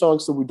a few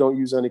songs that we don't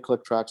use any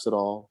click tracks at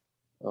all.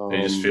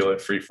 You just feel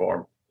it free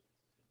form.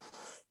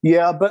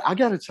 Yeah, but I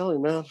got to tell you,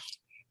 man,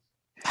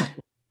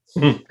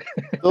 The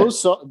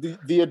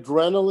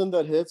adrenaline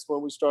that hits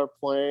when we start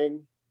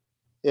playing,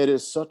 it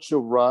is such a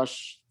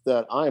rush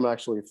that I'm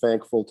actually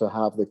thankful to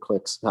have the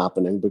clicks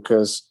happening,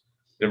 because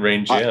it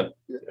reins you in.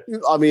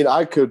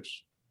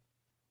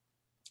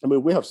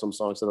 We have some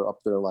songs that are up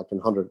there like in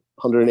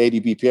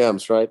 180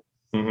 BPMs, right?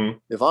 Mm-hmm.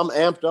 If I'm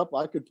amped up,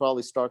 I could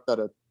probably start that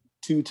at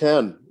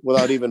 210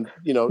 without even,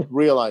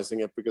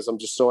 realizing it, because I'm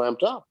just so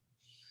amped up.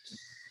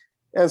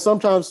 And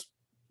sometimes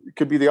it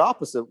could be the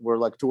opposite, where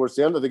like towards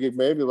the end of the gig,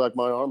 maybe like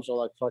my arms are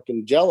like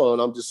fucking jello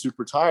and I'm just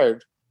super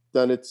tired.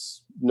 Then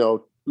it's,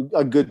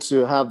 good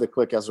to have the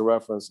click as a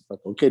reference. Like,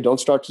 okay, don't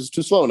start too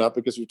slow now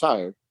because you're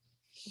tired.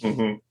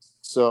 Mm-hmm.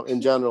 So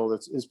in general,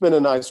 it's been a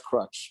nice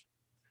crutch.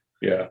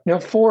 Yeah. Now,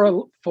 for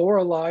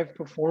a live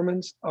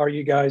performance, are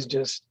you guys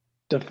just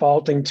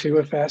defaulting to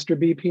a faster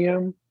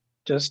BPM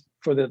just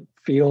for the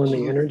feel and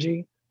the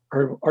energy,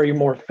 or are you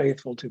more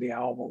faithful to the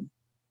album?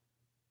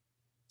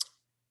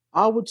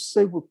 I would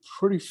say we're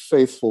pretty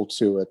faithful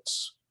to it.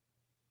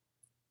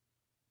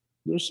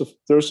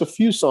 There's a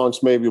few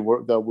songs maybe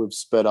that we've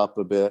sped up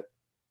a bit,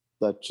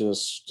 that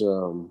just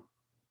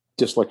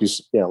like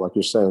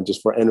you're saying,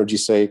 just for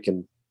energy's sake,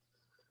 and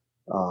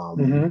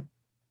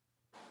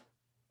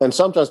and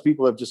sometimes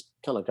people have just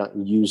kind of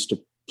gotten used to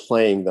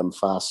playing them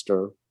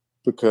faster,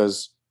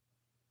 because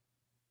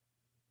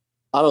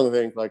I don't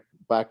think like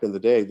back in the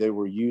day they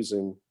were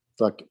using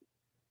like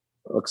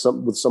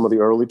some of the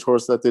early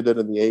tours that they did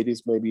in the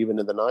 80s, maybe even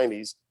in the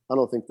 90s. I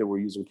don't think they were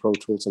using Pro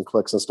Tools and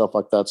clicks and stuff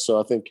like that. So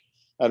I think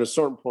at a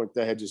certain point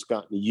they had just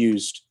gotten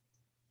used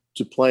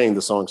to playing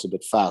the songs a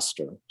bit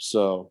faster.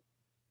 So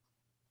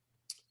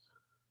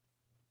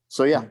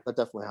yeah, that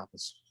definitely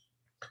happens.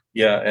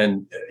 Yeah.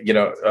 And,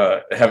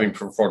 having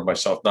performed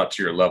myself, not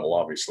to your level,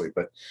 obviously,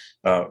 but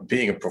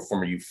being a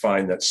performer, you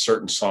find that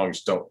certain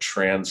songs don't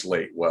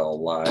translate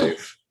well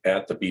live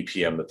at the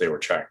BPM that they were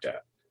tracked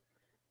at.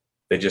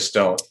 They just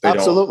don't.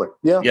 Absolutely.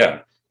 Yeah.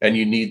 Yeah. And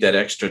you need that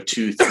extra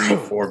 2, 3,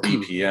 4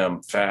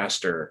 BPM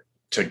faster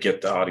to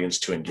get the audience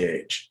to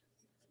engage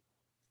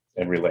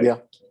and relate. Yeah,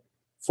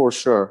 for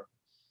sure.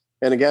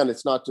 And again,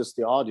 it's not just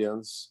the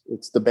audience,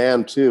 it's the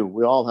band too.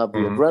 We all have the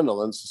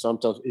adrenaline. So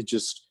sometimes it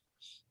just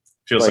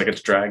feels like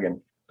it's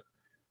dragging.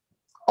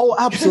 Oh,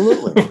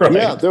 absolutely. Right.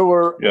 Yeah, there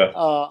were. Yeah.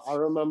 I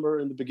remember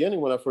in the beginning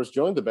when I first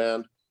joined the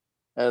band,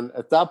 and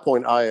at that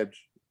point I'd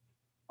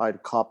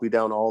copied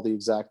down all the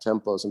exact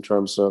tempos in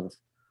terms of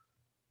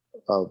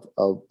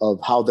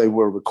how they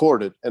were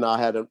recorded, and I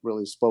hadn't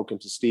really spoken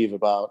to Steve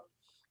about,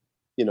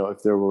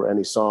 if there were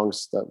any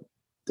songs that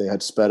they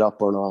had sped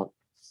up or not.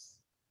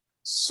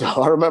 So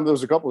I remember there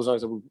was a couple of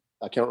songs that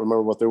I can't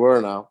remember what they were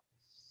now,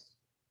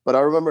 but I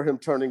remember him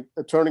turning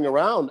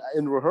around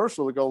in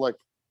rehearsal and going like,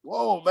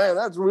 "Whoa, man,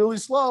 that's really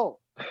slow."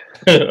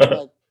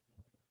 Like,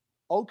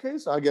 okay,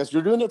 so I guess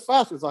you're doing it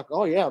fast. It's like,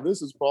 oh yeah,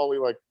 this is probably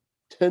like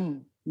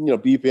 10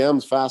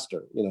 BPMs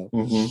faster.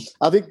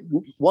 I think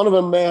one of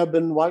them may have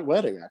been White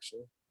Wedding,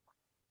 actually.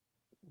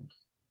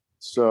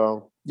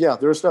 So yeah,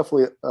 there's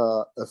definitely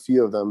a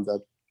few of them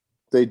that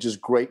they just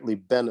greatly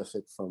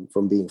benefit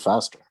from being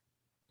faster.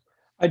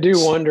 I do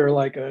wonder,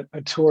 like a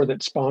tour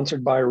that's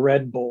sponsored by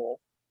Red Bull,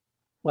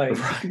 like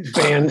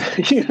band,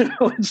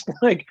 it's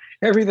like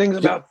everything's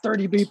about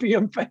 30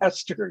 BPM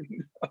faster.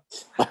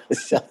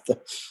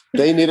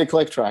 They need a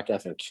click track, I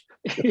think.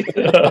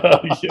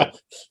 Yeah.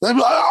 They're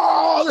like,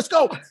 oh, let's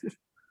go.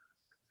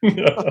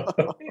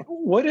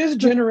 What is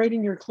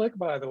generating your click,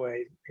 by the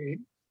way?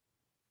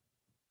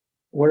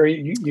 What are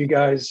you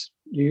guys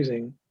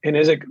using? And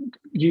is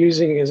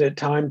it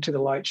Time to the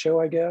Light show,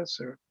 I guess,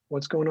 or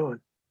what's going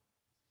on?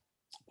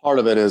 Part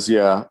of it is,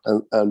 yeah.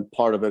 And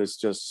part of it is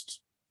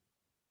just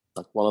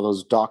like one of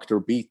those doctor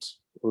beats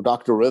or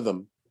doctor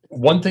rhythm.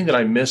 One thing that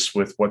I miss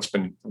with what's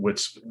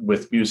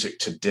with music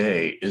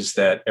today is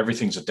that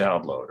everything's a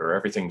download, or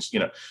everything's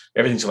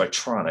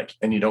electronic,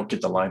 and you don't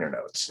get the liner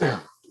notes. You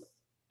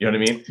know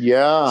what I mean?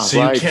 Yeah.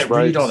 So you can't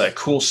read all that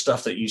cool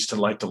stuff that you used to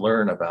like to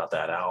learn about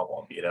that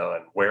album,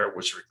 and where it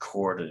was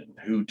recorded and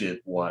who did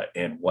what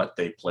and what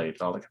they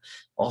played.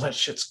 All that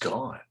shit's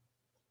gone.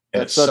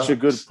 And that's such a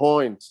good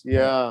point.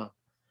 Yeah.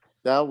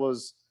 That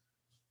was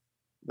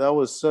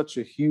such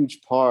a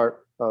huge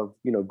part of,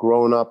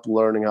 growing up,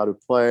 learning how to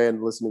play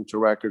and listening to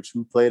records,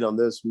 who played on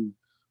this,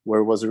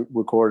 where was it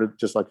recorded,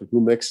 just like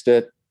who mixed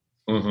it.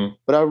 Mm-hmm.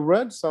 But I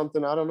read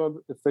something, I don't know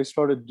if they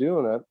started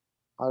doing it.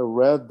 I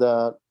read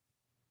that,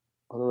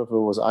 I don't know if it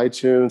was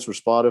iTunes or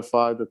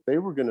Spotify, that they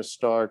were going to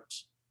start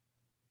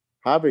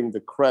having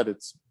the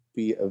credits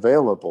be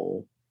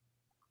available.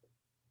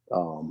 I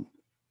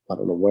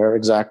don't know where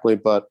exactly,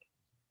 but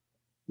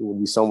it will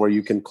be somewhere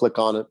you can click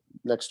on it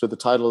next to the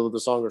title of the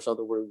song or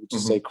something, where it would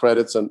just say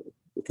credits, and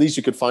at least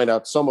you could find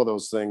out some of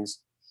those things.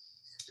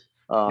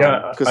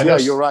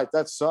 Because you're right,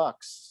 that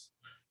sucks.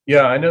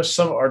 Yeah, I know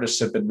some artists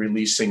have been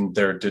releasing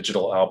their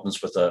digital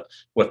albums with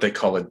what they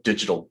call a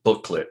digital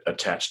booklet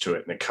attached to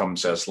it, and it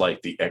comes as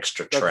like the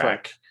extra track.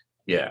 Right.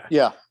 Yeah.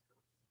 Yeah.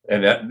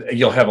 And that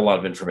you'll have a lot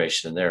of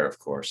information in there, of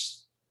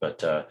course.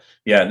 But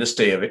yeah, in this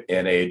day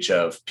and age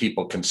of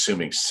people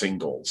consuming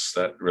singles,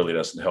 that really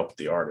doesn't help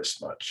the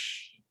artist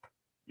much,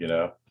 you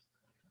know.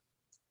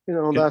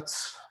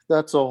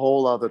 That's a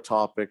whole other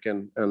topic,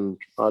 and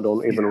I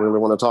don't even really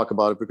want to talk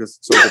about it because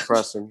it's so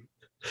depressing.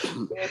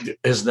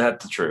 Isn't that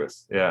the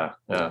truth? Yeah.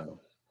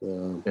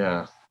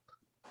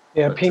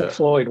 Pink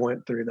Floyd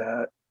went through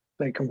that.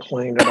 They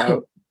complained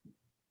about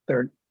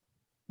their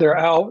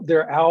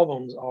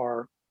albums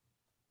are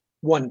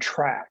one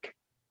track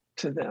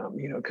to them,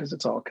 because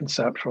it's all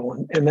conceptual,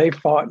 and they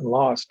fought and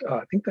lost.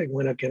 I think they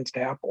went against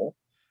Apple,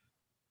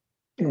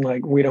 and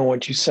like, we don't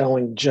want you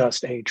selling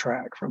just a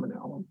track from an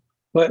album.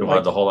 But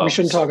like, the whole album. We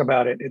shouldn't talk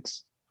about it.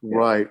 It's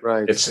right.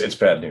 It's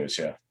bad news.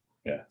 Yeah.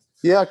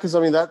 Because I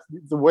mean, that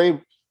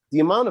the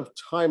amount of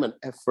time and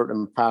effort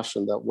and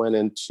passion that went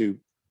into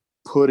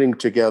putting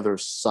together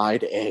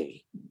side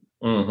A,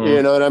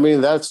 you know what I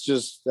mean? That's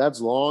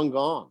long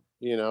gone.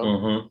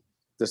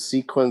 The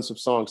sequence of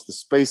songs, the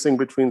spacing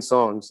between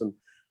songs, and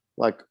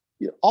like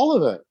all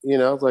of it.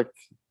 Like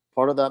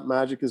part of that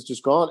magic is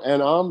just gone,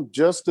 and I'm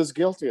just as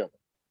guilty of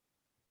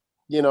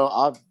it.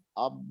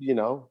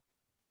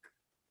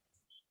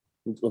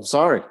 I'm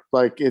sorry.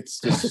 Like,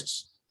 it's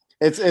just,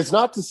 it's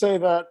not to say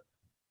that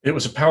it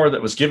was a power that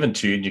was given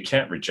to you and you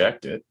can't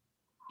reject it.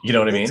 You know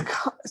what I mean?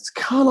 It's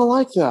kind of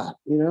like that,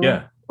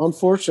 Yeah.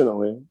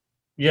 Unfortunately.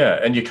 Yeah.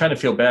 And you kind of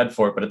feel bad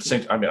for it, but at the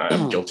same time, I mean,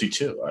 I'm guilty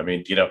too. I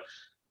mean,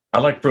 I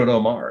like Bruno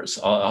Mars.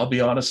 I'll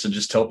be honest and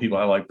just tell people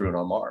I like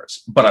Bruno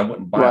Mars, but I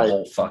wouldn't buy a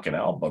whole fucking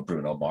album of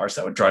Bruno Mars.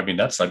 That would drive me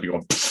nuts. I'd be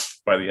going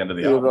by the end of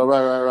the album.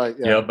 Right.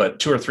 Yeah.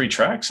 But 2 or 3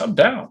 tracks, I'm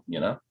down,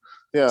 Yeah.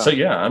 So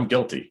yeah, I'm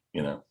guilty,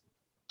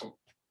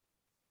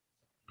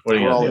 What are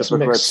you all this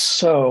mix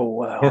so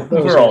well?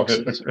 We're all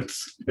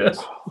hypocrites. Yeah.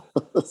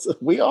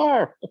 We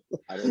are.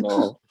 I don't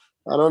know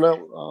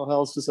how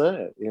else to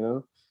say it.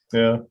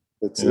 Yeah.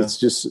 It's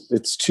just,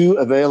 it's too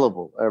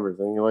available.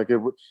 Everything, like it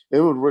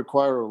would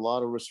require a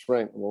lot of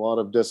restraint and a lot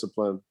of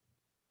discipline.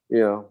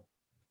 What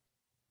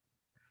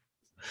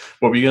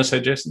were you gonna say,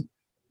 Jason?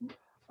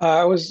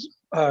 I was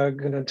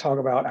gonna talk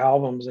about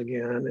albums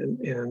again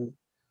and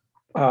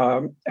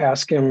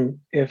ask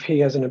him if he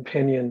has an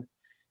opinion.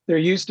 There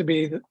used to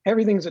be,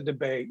 everything's a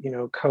debate,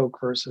 Coke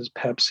versus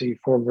Pepsi,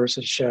 Ford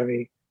versus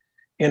Chevy.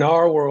 In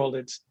our world,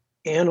 it's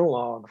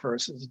analog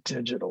versus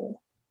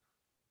digital.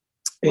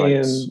 Right.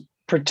 And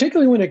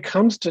particularly when it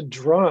comes to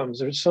drums,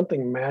 there's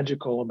something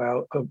magical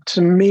about,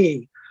 to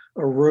me,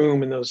 a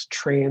room and those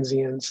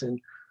transients, and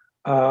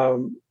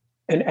an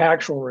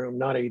actual room,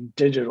 not a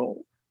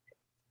digital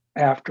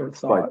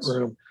afterthought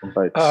room.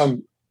 Right.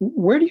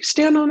 Where do you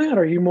stand on that?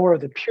 Are you more of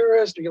the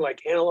purist? Are you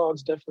like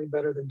analog's definitely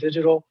better than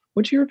digital?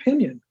 What's your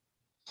opinion?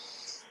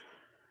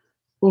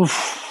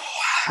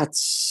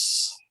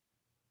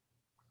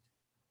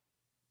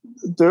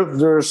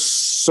 There's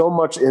so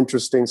much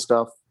interesting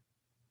stuff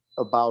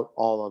about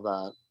all of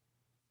that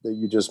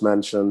you just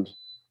mentioned.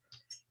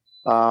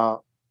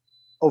 Of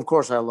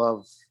course, I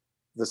love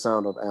the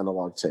sound of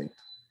analog tape.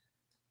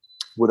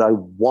 Would I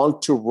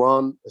want to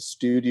run a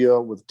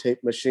studio with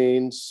tape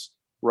machines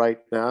right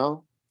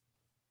now?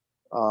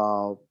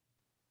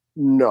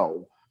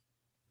 No.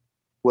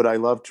 Would I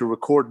love to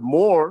record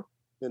more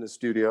in a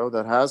studio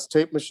that has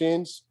tape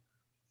machines?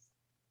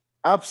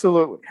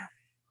 Absolutely.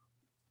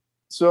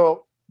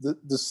 So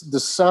the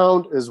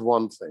sound is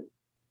one thing,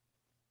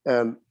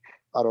 and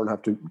I don't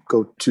have to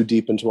go too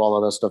deep into all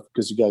of that stuff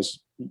because you guys,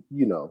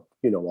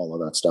 all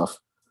of that stuff.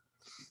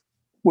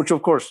 Which,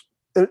 of course,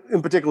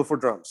 in particular for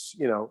drums,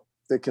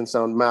 they can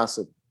sound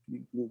massive.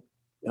 You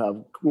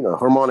have,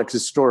 harmonic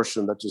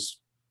distortion that just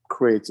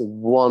creates a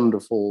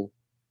wonderful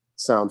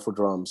sound for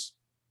drums.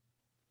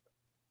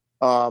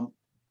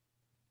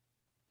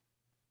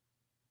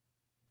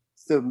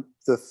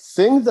 The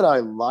thing that I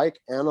like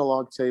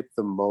analog tape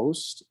the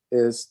most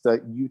is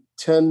that you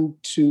tend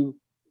to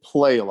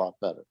play a lot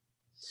better.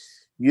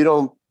 You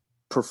don't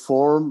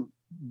perform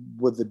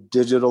with the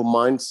digital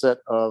mindset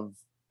of,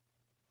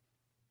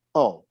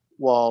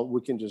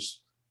 we can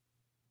just,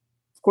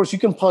 of course, you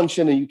can punch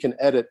in and you can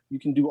edit. You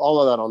can do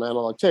all of that on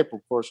analog tape,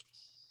 of course,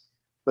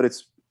 but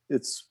it's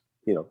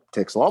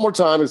takes a lot more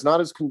time. It's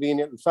not as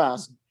convenient and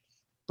fast.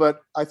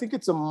 But I think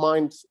it's a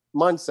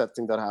mindset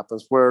thing that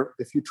happens where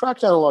if you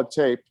track analog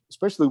tape,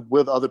 especially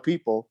with other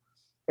people,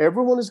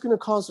 everyone is going to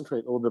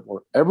concentrate a little bit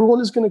more.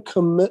 Everyone is going to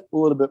commit a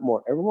little bit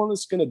more. Everyone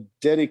is going to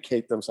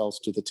dedicate themselves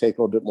to the take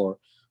a little bit more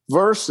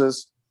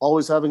versus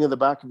always having in the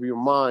back of your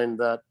mind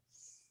that,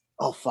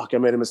 oh, fuck, I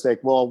made a mistake.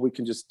 Well, we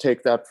can just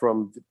take that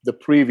from the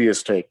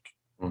previous take.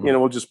 Mm-hmm.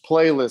 We'll just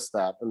playlist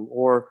that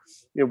or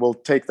we'll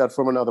take that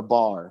from another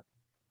bar.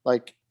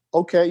 Like,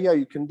 okay, yeah,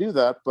 you can do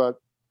that, but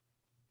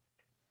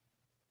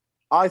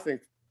I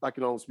think I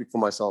can only speak for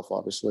myself,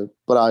 obviously,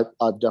 but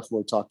I've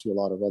definitely talked to a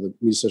lot of other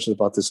musicians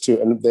about this too,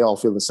 and they all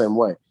feel the same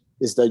way.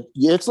 Is that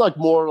it's like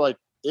more like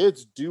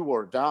it's do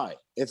or die.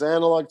 It's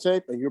analog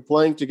tape, and you're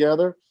playing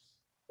together.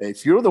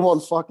 If you're the one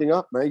fucking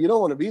up, man, you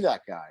don't want to be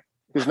that guy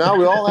because now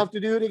we all have to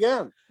do it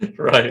again,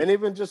 right? And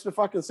even just to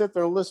fucking sit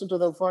there and listen to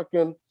them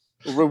fucking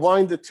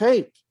rewind the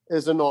tape,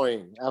 is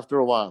annoying after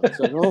a while. It's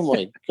like, oh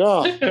my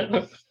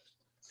God.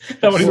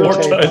 How many more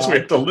times we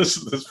have to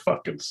listen to this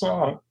fucking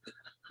song?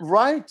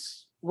 Right.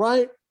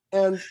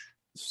 And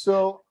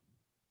so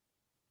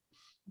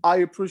I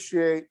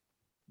appreciate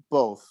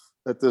both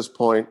at this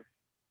point.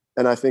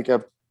 And I think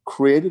I've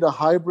created a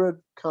hybrid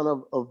kind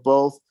of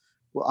both.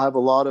 Well, I have a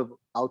lot of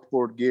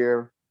outboard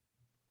gear,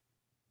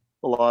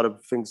 a lot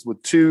of things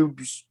with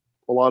tubes,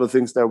 a lot of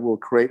things that will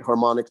create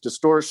harmonic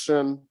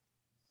distortion.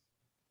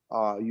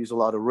 Use a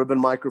lot of ribbon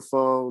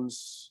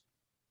microphones.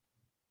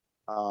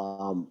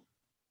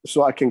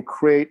 So I can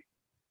kind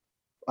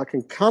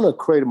of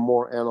create a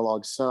more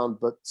analog sound,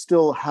 but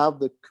still have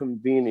the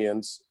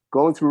convenience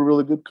going through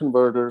really good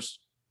converters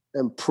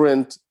and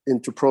print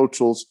into Pro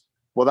Tools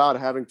without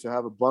having to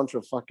have a bunch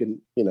of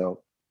fucking,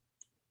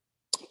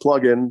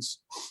 plugins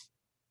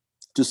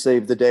to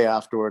save the day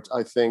afterwards.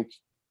 I think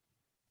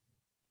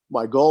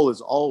my goal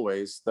is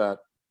always that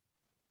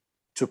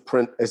to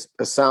print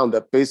a sound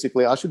that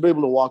basically I should be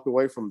able to walk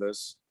away from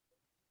this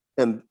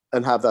and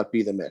have that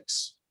be the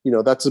mix.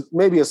 That's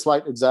maybe a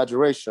slight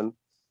exaggeration,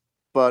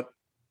 but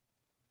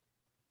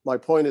my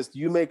point is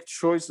you make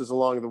choices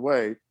along the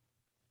way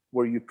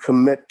where you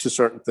commit to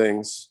certain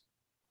things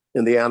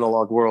in the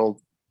analog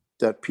world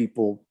that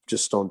people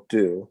just don't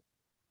do.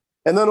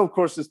 And then, of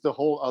course, it's the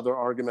whole other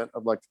argument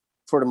of like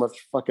pretty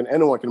much fucking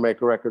anyone can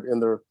make a record in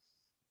their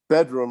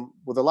bedroom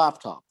with a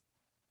laptop.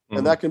 Mm-hmm.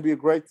 And that can be a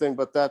great thing,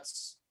 but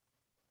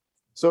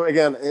so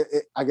again,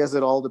 I guess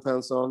it all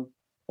depends on,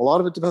 a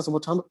lot of it depends on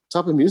what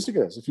type of music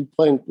it is. If you're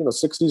playing,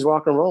 60s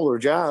rock and roll or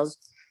jazz,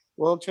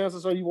 well,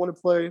 chances are you want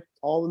to play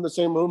all in the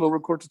same room and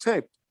record to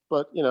tape.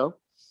 But,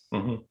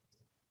 mm-hmm.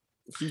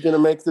 if you're going to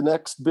make the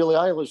next Billie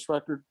Eilish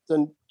record,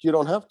 then you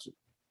don't have to.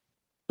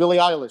 Billie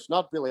Eilish,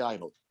 not Billy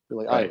Idol.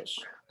 Billie Eilish.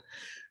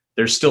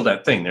 There's still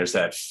that thing. There's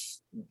that,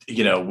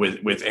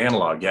 with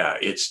analog,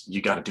 it's,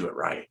 you got to do it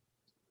right,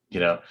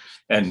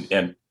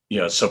 and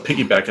so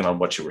piggybacking on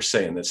what you were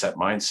saying, that's that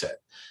mindset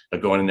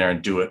of going in there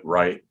and do it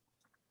right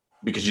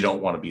because you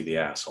don't want to be the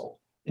asshole.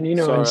 And,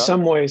 in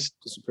some ways,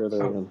 disappear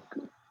there again.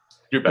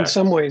 You're back. In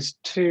some ways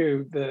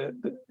too, the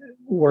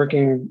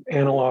working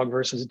analog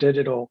versus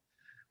digital,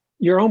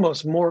 you're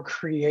almost more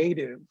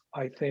creative,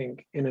 I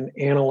think, in an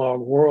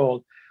analog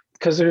world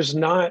because there's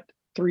not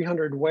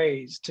 300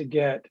 ways to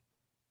get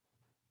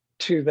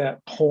to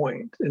that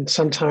point. And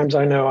sometimes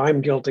I know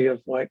I'm guilty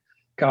of like,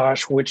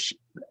 gosh, which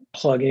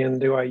plug-in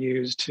do I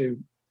use to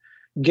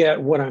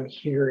get what I'm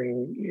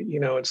hearing?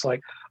 It's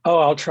like, oh,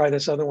 I'll try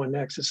this other one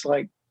next. It's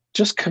like,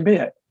 just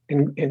commit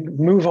and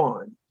move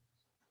on.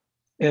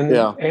 And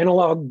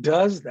analog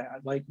does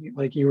that. Like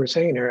you were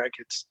saying, Eric,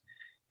 it's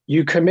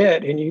you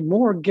commit and you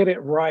more get it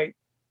right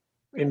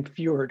in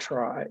fewer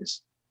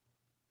tries.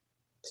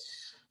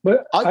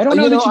 But I don't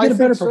know that you get a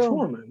better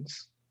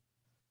performance.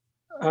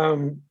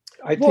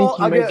 I think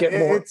you may get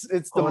more. It's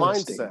the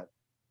honesty. mindset.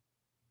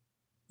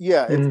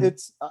 Yeah,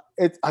 it's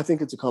I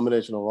think it's a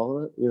combination of all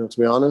of it, to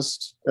be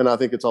honest. And I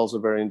think it's also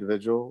very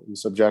individual and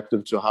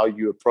subjective to how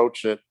you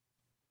approach it.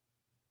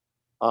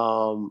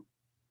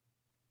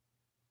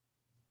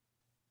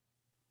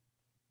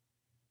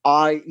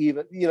 I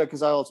even,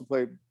 because I also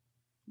play,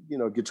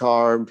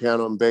 guitar and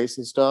piano and bass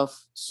and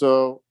stuff.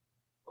 So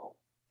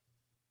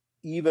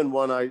even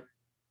when I,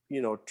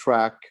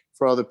 track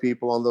for other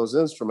people on those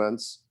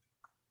instruments,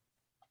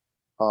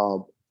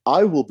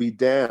 I will be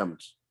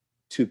damned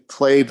to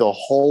play the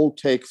whole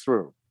take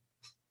through.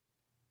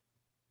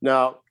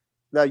 Now,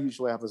 that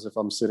usually happens if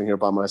I'm sitting here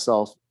by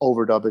myself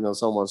overdubbing on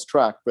someone's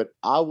track, but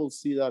I will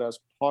see that as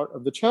part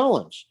of the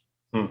challenge.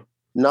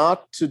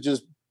 Not to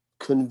just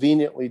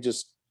conveniently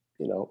just,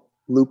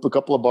 loop a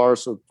couple of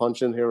bars or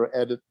punch in here or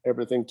edit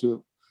everything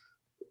to,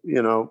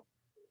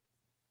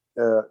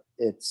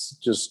 it's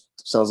just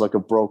sounds like a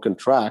broken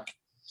track.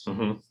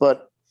 Mm-hmm.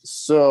 But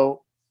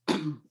so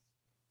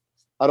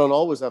I don't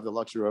always have the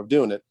luxury of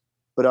doing it,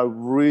 but I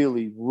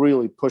really,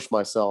 really push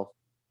myself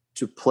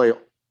to play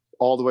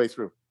all the way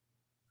through.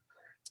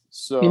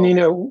 So,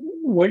 and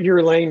what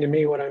you're laying to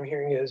me, what I'm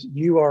hearing is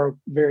you are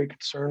very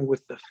concerned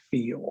with the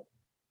feel.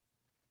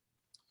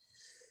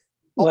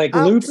 Like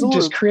loop,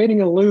 just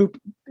creating a loop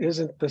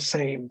isn't the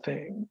same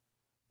thing.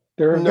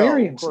 There are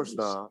variances. Of course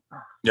not.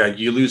 Yeah,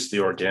 you lose the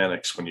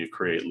organics when you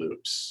create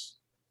loops.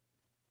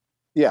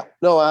 Yeah,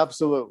 no,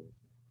 absolutely.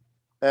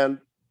 And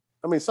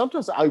I mean,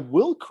 sometimes I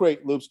will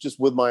create loops just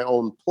with my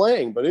own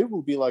playing, but it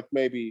will be like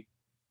maybe,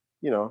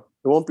 it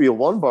won't be a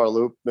 1-bar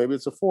loop. Maybe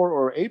it's a 4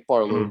 or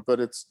 8-bar loop, but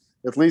it's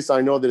at least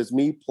I know that it's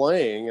me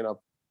playing and I've,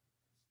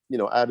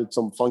 added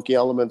some funky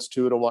elements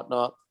to it and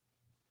whatnot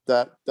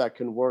that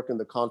can work in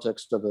the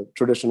context of a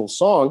traditional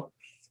song.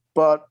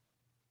 But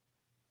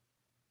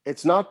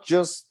it's not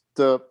just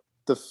the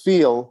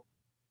feel.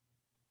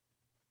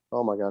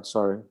 Oh my God,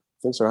 sorry.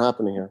 Things are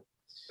happening here.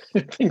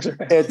 Things are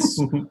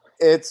happening.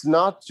 It's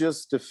not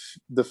just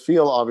the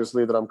feel,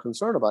 obviously, that I'm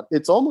concerned about.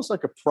 It's almost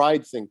like a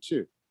pride thing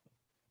too.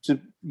 To,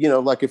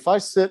 like if I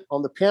sit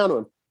on the piano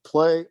and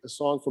play a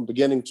song from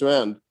beginning to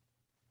end,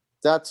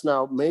 that's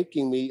now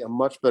making me a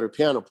much better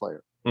piano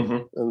player.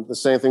 Mm-hmm. And the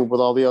same thing with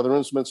all the other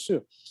instruments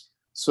too.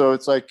 So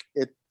it's like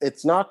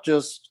it's not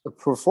just a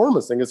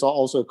performance thing, it's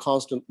also a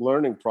constant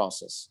learning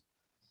process.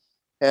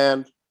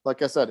 And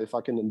like I said, if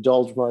I can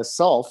indulge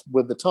myself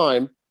with the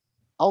time,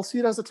 I'll see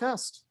it as a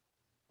test,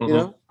 you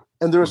know?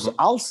 And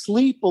I'll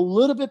sleep a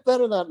little bit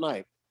better that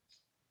night,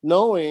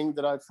 knowing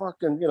that I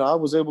I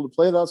was able to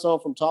play that song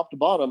from top to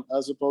bottom,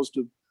 as opposed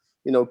to,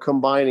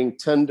 combining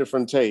 10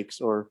 different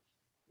takes or,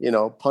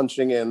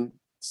 punching in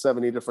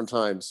 70 different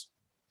times.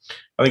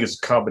 I think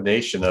it's a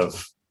combination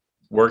of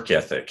work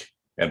ethic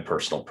and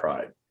personal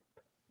pride.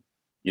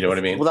 You know what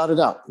I mean? Without a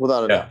doubt.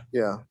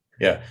 Yeah.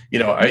 Yeah.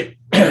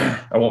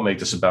 I won't make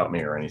this about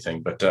me or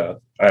anything, but I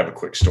have a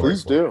quick story.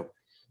 Please do.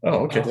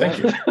 Oh, okay. Thank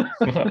you.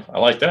 I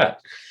like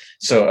that.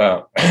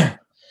 So I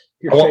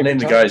won't name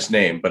the guy's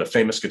name, but a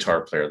famous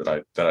guitar player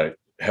that I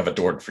have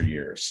adored for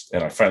years.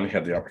 And I finally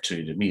had the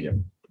opportunity to meet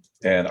him.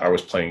 And I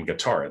was playing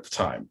guitar at the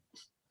time,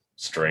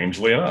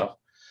 strangely enough.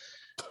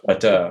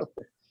 But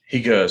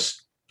he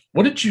goes,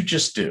 "What did you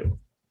just do?"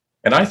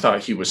 And I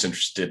thought he was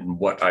interested in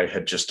what I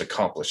had just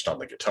accomplished on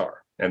the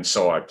guitar. And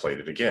so I played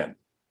it again.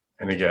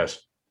 And he goes,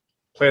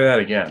 "Play that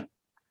again."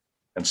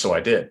 And so I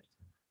did.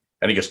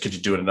 And he goes, "Could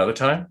you do it another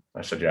time?"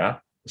 I said, "Yeah."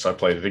 So I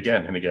played it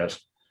again. And he goes,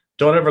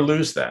 "Don't ever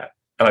lose that."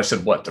 And I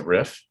said, "What, the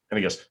riff?" And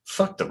he goes,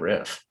 "Fuck the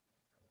riff.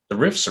 The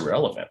riff's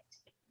irrelevant."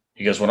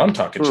 He goes, "What I'm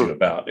talking to you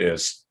about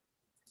is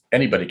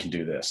anybody can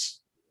do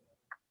this."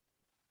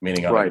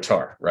 Meaning on a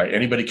guitar, right?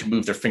 Anybody can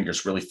move their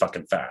fingers really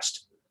fucking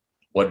fast.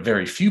 What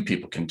very few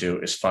people can do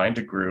is find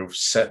a groove,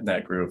 set in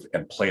that groove,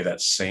 and play that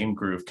same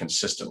groove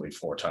consistently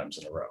 4 times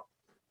in a row.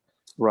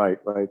 Right.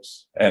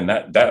 And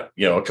that,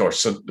 of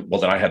course, well,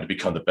 then I had to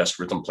become the best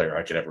rhythm player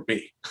I could ever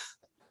be.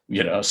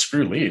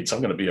 Screw leads. I'm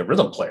going to be a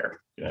rhythm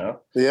player, Yeah.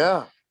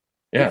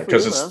 Yeah,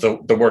 because it's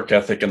the work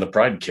ethic and the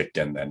pride kicked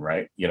in then,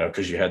 right?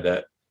 Because you had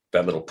that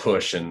little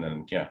push, and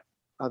then, yeah.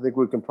 I think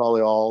we can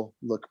probably all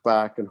look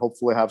back and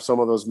hopefully have some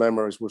of those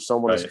memories where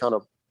someone has kind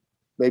of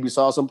maybe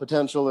saw some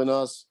potential in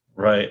us.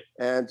 Right.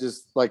 And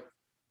just like,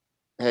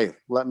 hey,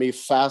 let me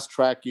fast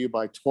track you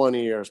by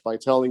 20 years by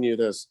telling you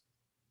this.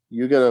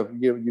 You're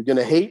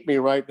gonna hate me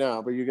right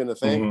now, but you're gonna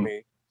thank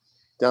me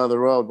down the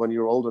road when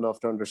you're old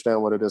enough to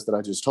understand what it is that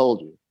I just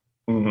told you.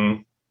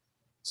 Mm-hmm.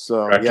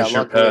 So practice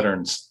your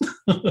patterns.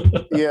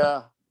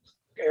 Yeah.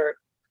 Eric,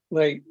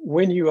 like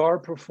when you are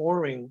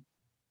performing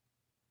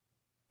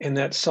and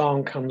that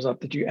song comes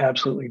up that you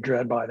absolutely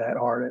dread by that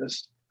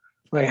artist,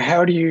 like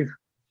how do you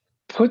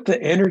put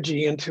the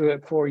energy into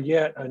it for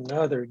yet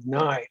another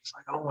night? It's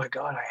like, oh my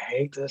God, I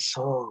hate this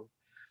song.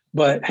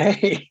 But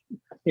hey,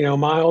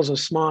 miles of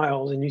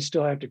smiles, and you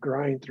still have to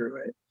grind through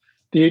it.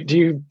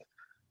 Do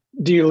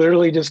you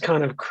literally just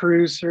kind of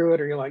cruise through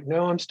it, or you're like,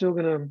 no, I'm still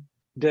gonna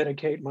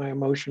dedicate my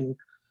emotional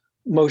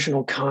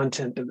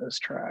content to this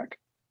track?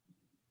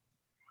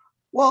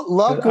 Well,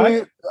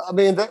 luckily,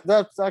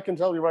 that's I can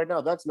tell you right now,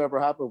 that's never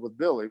happened with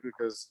Billy,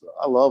 because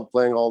I love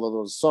playing all of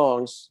those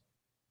songs.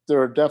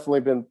 There have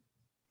definitely been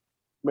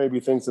maybe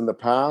things in the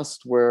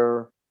past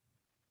where,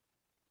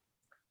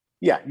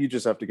 you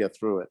just have to get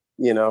through it.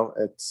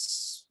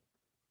 It's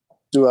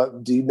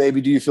do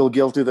you feel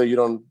guilty that you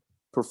don't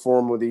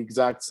perform with the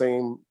exact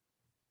same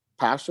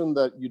passion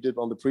that you did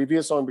on the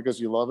previous song because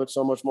you love it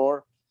so much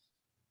more?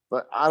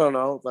 But I don't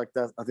know, like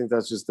that. I think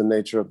that's just the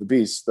nature of the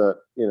beast, that,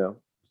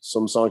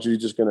 some songs you're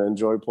just going to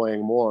enjoy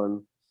playing more.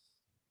 And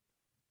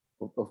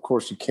of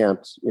course you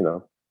can't,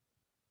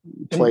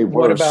 play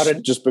worse about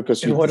it, just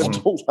because you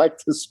don't like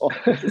the song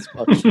as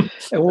much.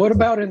 And what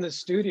about in the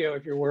studio,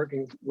 if you're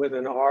working with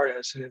an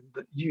artist and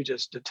you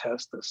just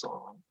detest the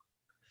song?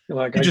 You're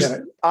like,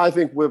 I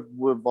think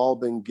we've all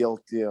been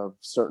guilty of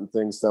certain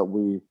things that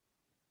we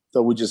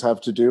just have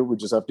to do. We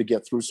just have to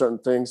get through certain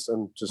things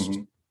and just.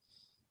 Mm-hmm.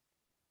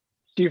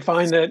 Do you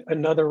find that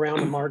another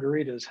round of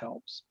margaritas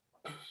helps?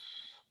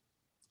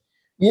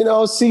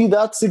 See,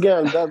 that's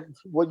again, that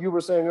what you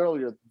were saying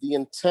earlier. The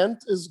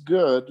intent is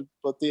good,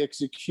 but the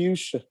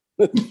execution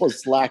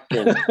was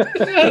lacking.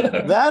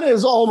 That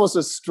is almost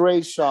a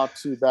stray shot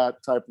to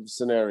that type of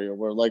scenario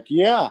where, like,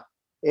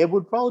 it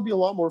would probably be a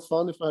lot more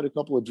fun if I had a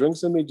couple of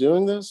drinks in me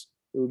doing this.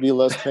 It would be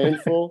less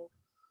painful.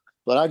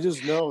 But I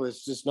just know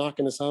it's just not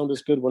going to sound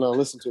as good when I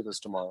listen to this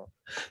tomorrow.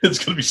 It's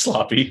going to be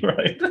sloppy,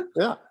 right?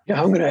 Yeah.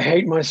 Yeah, I'm going to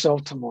hate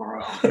myself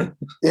tomorrow.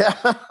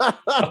 Yeah.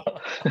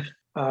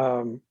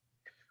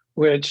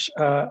 Which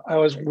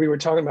we were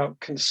talking about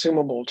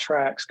consumable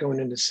tracks going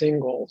into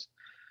singles.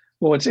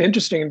 Well, it's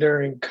interesting,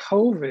 during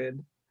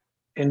COVID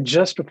and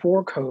just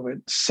before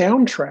COVID,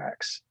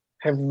 soundtracks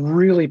have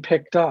really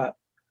picked up.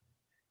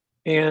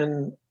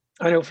 And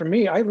I know for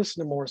me, I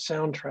listen to more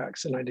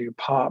soundtracks than I do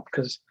pop,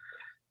 because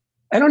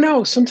I don't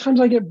know, sometimes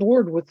I get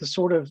bored with the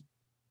sort of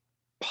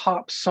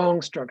pop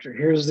song structure.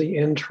 Here's the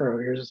intro,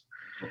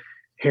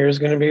 here's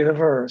going to be the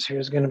verse,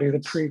 here's going to be the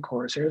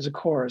pre-chorus, here's the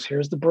chorus,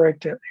 here's the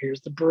breakdown,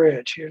 here's the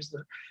bridge, it's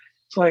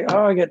like,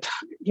 oh, I get,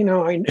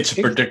 it's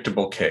a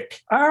predictable kick.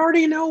 I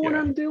already know what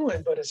I'm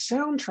doing, but a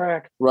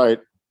soundtrack, right?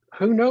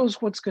 Who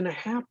knows what's going to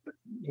happen,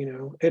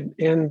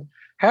 and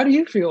how do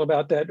you feel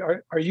about that?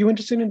 Are you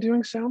interested in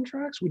doing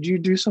soundtracks? Would you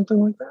do something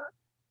like that?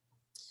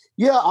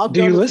 Yeah, I've Do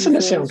you done a listen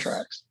few to things.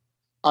 soundtracks?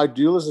 I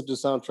do listen to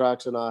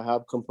soundtracks, and I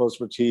have composed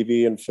for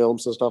TV and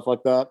films and stuff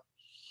like that.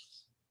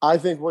 I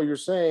think what you're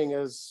saying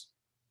is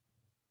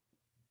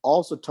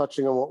also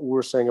touching on what we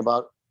were saying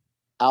about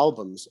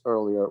albums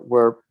earlier,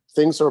 where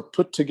things are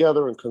put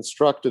together and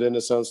constructed in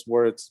a sense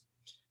where it's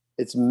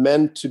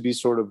meant to be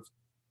sort of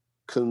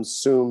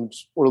consumed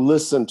or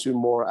listened to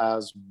more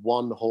as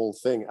one whole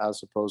thing,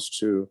 as opposed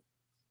to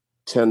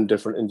 10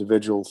 different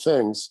individual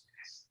things.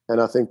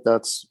 And I think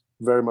that's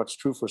very much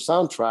true for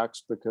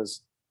soundtracks,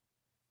 because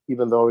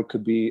even though it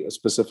could be a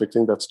specific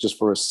thing that's just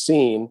for a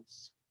scene,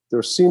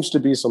 there seems to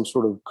be some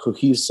sort of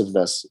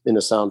cohesiveness in a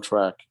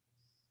soundtrack.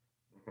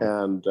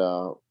 And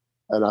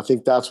I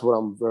think that's what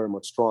I'm very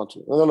much drawn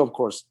to. And then, of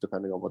course,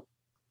 depending on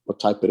what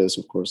type it is,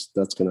 of course,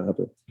 that's going to have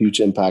a huge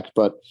impact.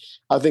 But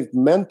I think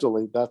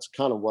mentally, that's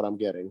kind of what I'm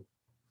getting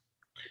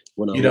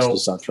when I listen to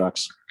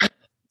soundtracks.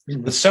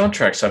 The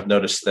soundtracks, I've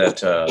noticed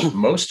that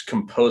most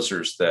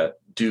composers that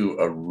do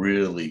a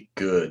really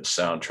good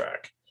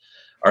soundtrack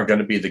are going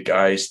to be the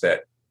guys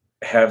that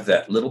have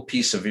that little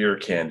piece of ear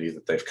candy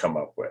that they've come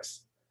up with,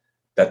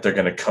 that they're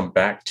going to come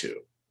back to.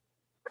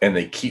 And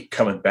they keep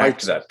coming back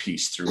to that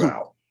piece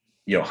throughout.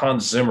 You know,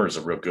 Hans Zimmer is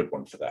a real good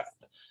one for that.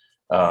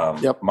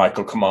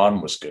 Michael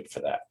Kamen was good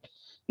for that.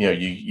 You know,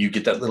 you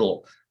get that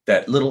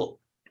little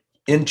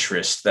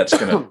interest that's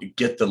going to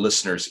get the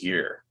listener's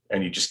ear,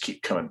 and you just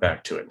keep coming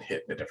back to it and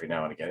hitting it every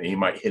now and again. And you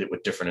might hit it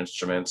with different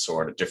instruments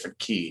or in a different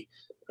key,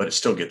 but it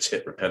still gets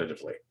hit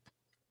repetitively.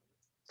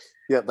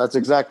 Yeah, that's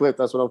exactly it.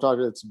 That's what I'm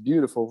talking about. It's a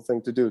beautiful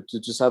thing to do, to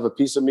just have a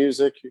piece of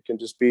music. It can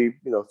just be,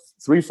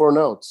 3-4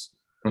 notes,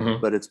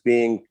 but it's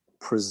being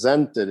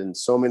presented in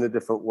so many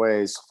different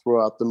ways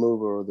throughout the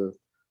movie or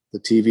the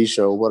TV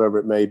show, whatever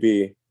it may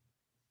be.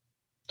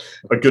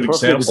 A good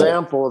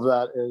example of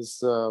that is,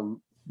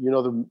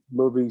 the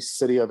movie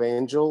City of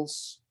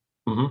Angels.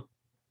 Mm-hmm.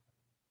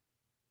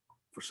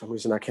 For some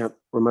reason, I can't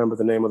remember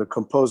the name of the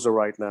composer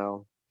right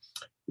now.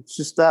 It's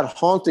just that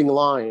haunting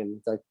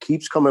line that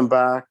keeps coming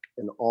back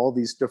in all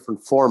these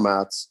different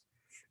formats.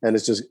 And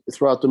it's just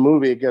throughout the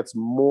movie, it gets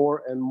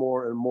more and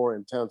more and more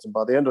intense. And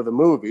by the end of the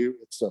movie,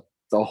 it's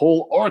the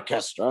whole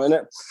orchestra in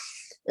it.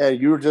 And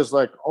you're just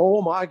like,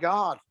 oh my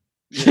God.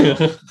 They're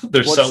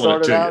what selling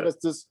started it to out you. as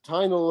this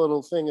tiny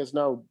little thing has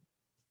now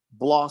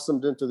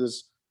blossomed into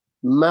this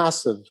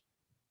massive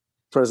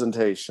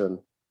presentation.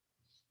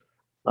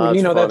 Well,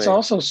 that's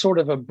also sort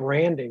of a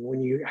branding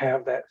when you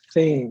have that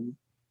theme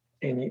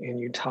and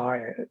you tie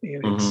it.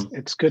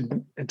 It's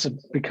good.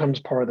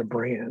 Becomes part of the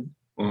brand.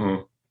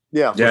 Mm-hmm.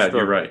 Yeah, sure.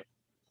 You're right.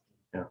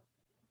 Yeah,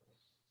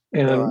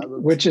 and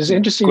which is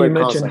interesting. You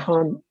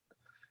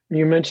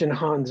mentioned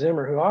Hans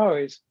Zimmer, who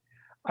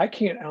I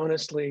can't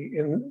honestly,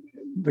 and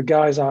the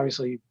guy's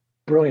obviously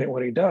brilliant at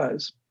what he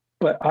does,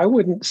 but I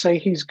wouldn't say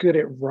he's good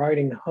at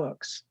writing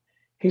hooks.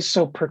 He's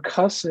so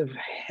percussive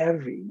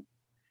heavy.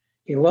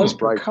 He loves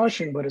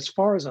percussion, but as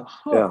far as a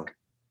hook,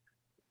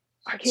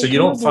 I can't. So you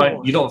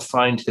don't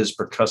find his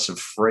percussive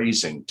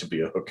phrasing to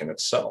be a hook in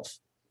itself.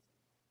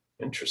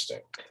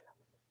 Interesting.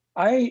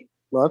 Well,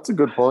 that's a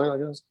good point, I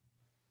guess.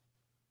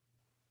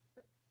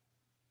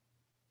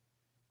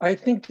 I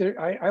think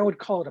I would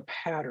call it a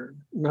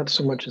pattern, not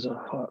so much as a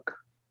hook.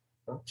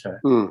 Okay.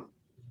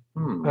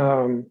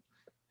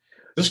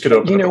 This could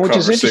open up a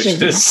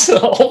conversation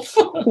itself.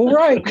 Well,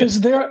 right,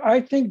 because I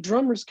think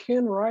drummers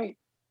can write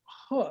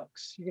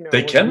hooks.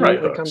 They can write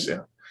hooks.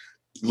 Yeah.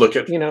 Look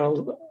at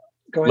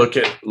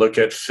look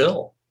at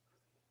Phil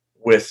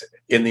with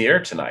 "In the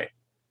Air Tonight,"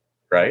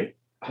 right?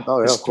 Oh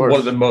yeah, it's of course. One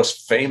of the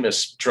most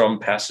famous drum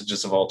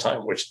passages of all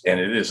time, and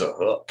it is a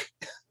hook.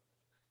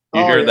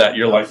 You hear that,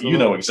 you're absolutely. Like, you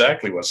know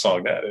exactly what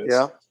song that is.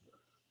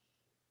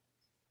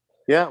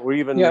 Yeah. Or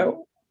even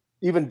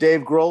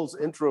Dave Grohl's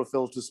intro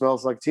fill to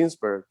 "Smells Like Teen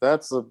Spirit."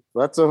 That's a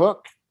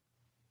hook.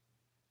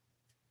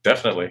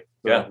 Definitely.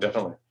 Yeah,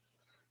 definitely.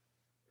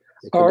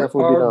 Are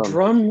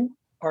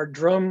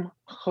drum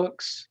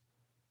hooks,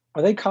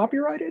 are they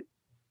copyrighted?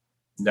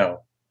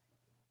 No.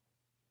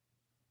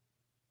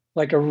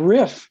 Like a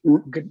riff,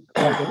 like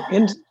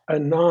a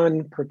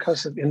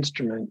non-percussive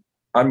instrument.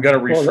 I'm going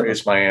to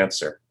rephrase my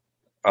answer.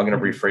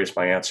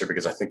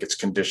 Because I think it's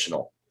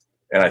conditional.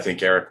 And I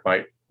think Eric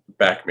might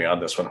back me on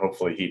this one.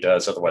 Hopefully he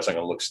does. Otherwise I'm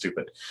going to look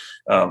stupid.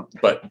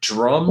 But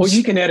drums. Well,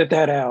 you can edit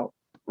that out.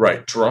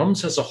 Right.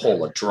 Drums as a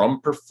whole, a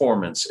drum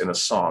performance in a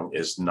song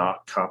is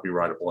not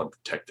copyrightable and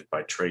protected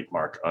by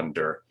trademark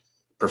under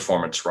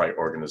performance right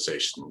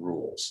organization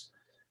rules.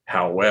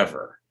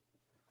 However,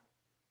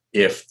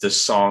 if the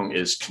song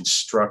is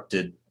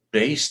constructed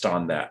based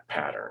on that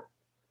pattern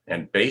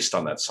and based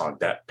on that song,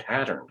 that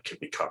pattern can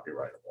be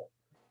copyrightable.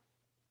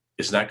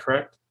 Isn't that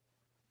correct?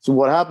 So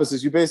what happens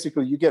is you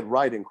get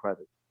writing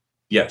credit.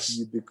 Yes.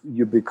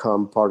 You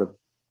become part of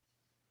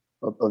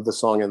the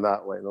song in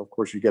that way. And of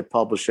course you get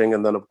publishing,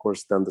 and then of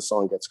course then the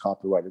song gets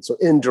copyrighted. So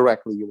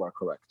indirectly you are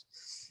correct.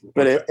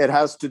 But it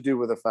has to do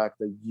with the fact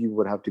that you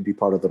would have to be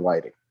part of the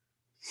writing.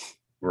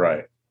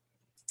 Right.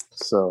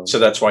 So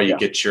that's why you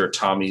get your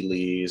Tommy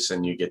Lees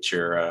and you get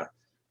your,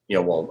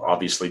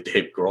 obviously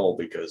Dave Grohl,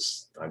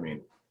 because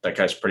that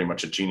guy's pretty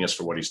much a genius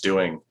for what he's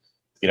doing,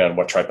 and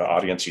what type of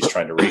audience he's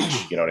trying to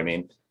reach. You know what I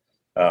mean?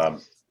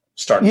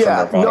 Starting from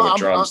Nirvana with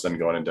drums, then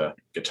going into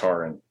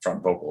guitar and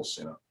front vocals.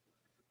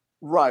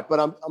 Right,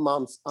 but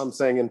I'm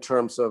saying in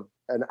terms of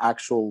an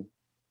actual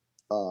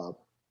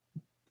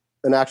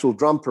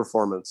drum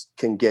performance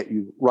can get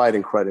you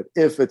writing credit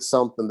if it's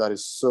something that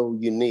is so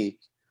unique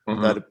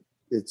that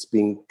it's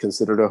being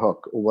considered a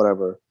hook or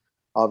whatever.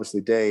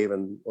 Obviously, Dave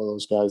and all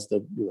those guys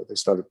that they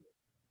started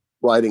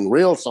writing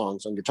real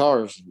songs on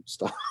guitars and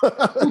stuff.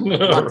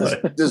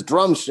 Not this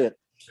drum shit.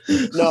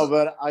 No,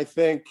 but I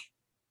think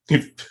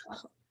I'm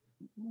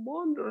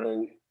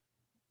wondering.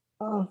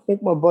 I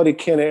think my buddy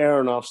Ken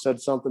Aronoff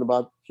said something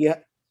about he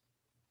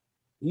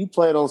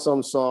played on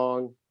some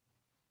song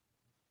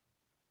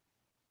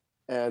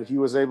and he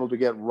was able to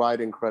get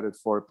writing credit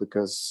for it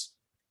because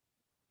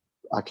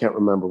I can't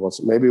remember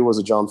maybe it was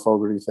a John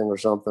Fogerty thing or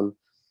something,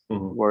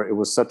 where it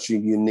was such a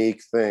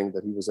unique thing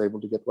that he was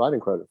able to get writing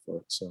credit for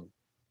it. So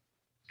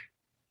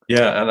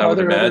yeah, and I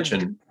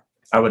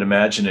would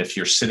imagine if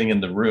you're sitting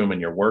in the room and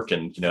you're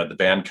working, the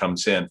band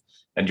comes in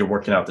and you're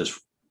working out this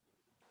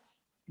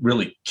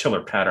really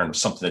killer pattern of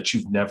something that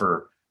you've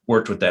never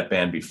worked with that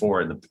band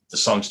before, and the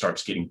song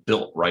starts getting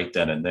built right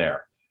then and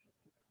there.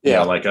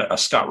 Yeah, like a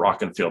Scott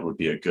Rockenfield would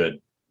be a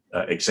good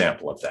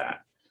example of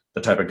that.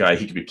 The type of guy,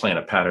 he could be playing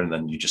a pattern, and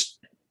then you just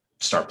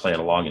start playing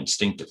along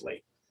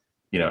instinctively,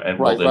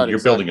 and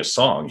you're building a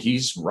song.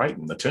 He's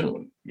writing the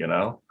tune,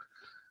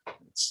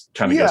 It's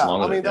kind of goes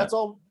along with it. That's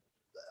all.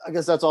 I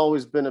guess that's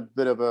always been a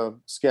bit of a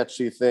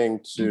sketchy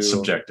thing to it's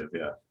subjective,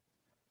 yeah.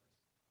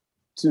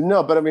 To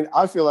know, but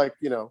I feel like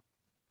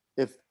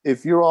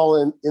if you're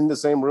all in the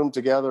same room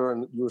together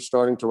and you're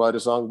starting to write a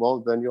song, well,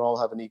 then you all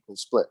have an equal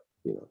split.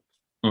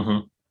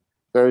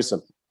 Very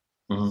simple.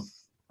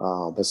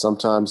 But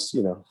sometimes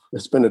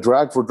it's been a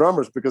drag for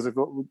drummers because if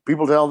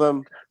people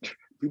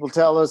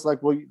tell us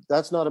like, well,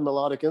 that's not a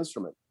melodic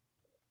instrument.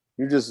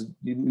 You just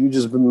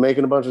been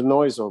making a bunch of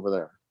noise over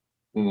there.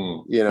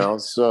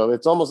 So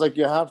it's almost like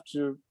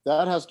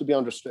that has to be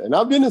understood. And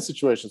I've been in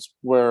situations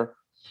where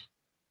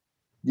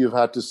you've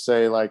had to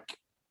say like,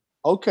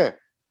 okay,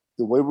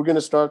 the way we're going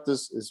to start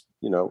this is,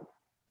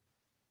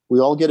 we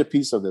all get a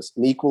piece of this,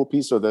 an equal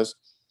piece of this.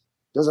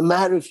 Doesn't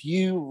matter if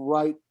you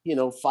write,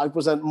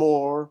 5%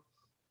 more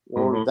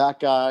or that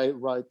guy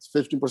writes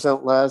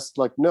 15% less.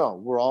 Like, no,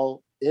 we're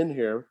all in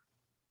here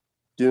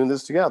doing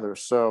this together.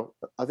 So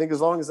I think as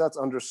long as that's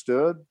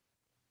understood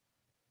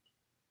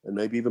and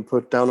maybe even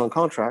put down on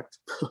contract,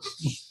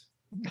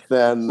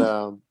 then,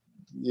 I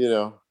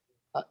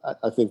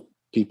think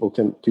people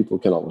can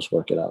always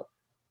work it out.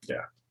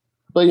 Yeah.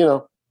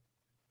 But,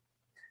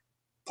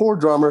 poor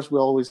drummers, we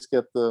always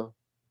get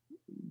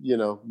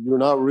you're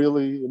not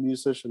really a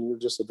musician, you're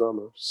just a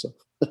drummer. So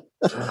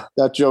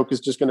that joke is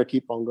just going to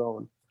keep on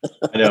going.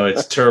 I know,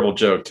 it's a terrible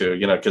joke too,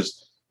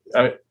 because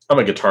I'm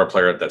a guitar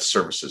player that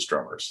services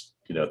drummers,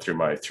 through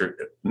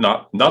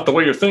not the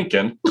way you're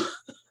thinking,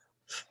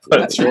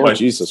 but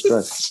Jesus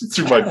Christ,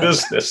 through my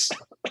business.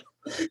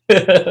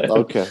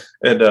 Okay.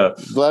 And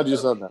glad you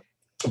said that.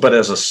 But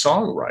as a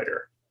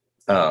songwriter,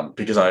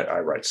 because I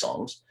write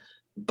songs,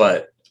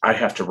 but I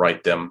have to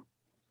write them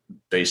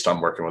based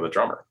on working with a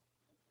drummer.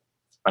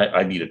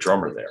 I need a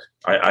drummer there.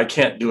 I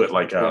can't do it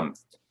like,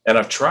 and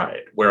I've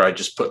tried where I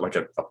just put like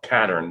a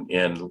pattern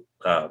in,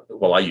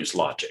 I use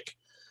Logic,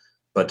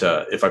 but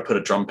if I put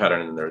a drum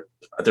pattern in there,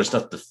 there's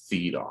nothing to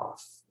feed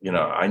off.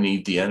 I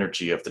need the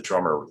energy of the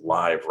drummer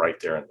live right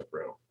there in the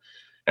room,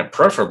 and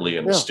preferably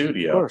in the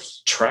studio,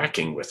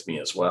 tracking with me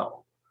as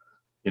well,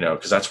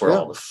 because that's where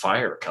all the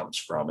fire comes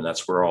from. And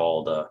that's where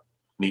all the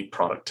neat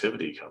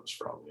productivity comes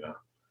from.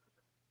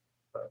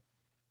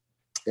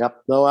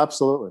 Yep. No,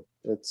 absolutely.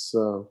 It's,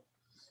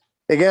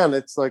 again,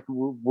 it's like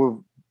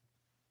we've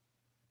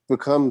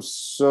become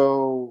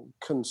so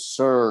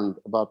concerned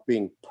about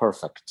being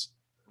perfect,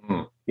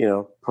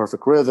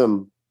 perfect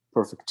rhythm,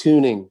 perfect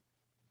tuning.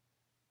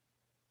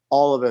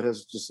 All of it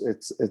has just,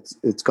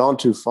 it's gone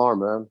too far,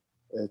 man.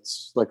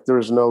 It's like,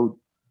 there's no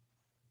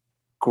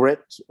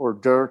grit or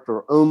dirt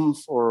or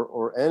oomph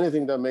or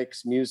anything that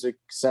makes music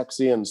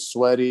sexy and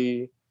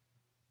sweaty.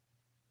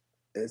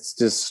 It's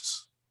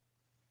just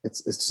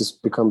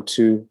become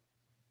too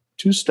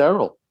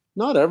sterile.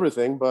 Not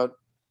everything, but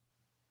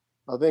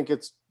I think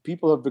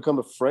people have become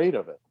afraid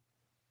of it.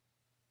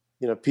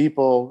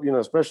 People,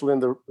 especially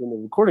in the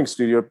recording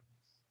studio,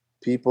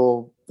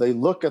 people, they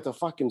look at the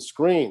fucking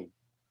screen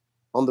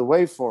on the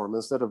waveform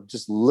instead of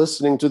just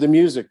listening to the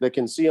music. They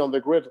can see on the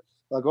grid,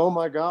 like, oh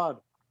my God,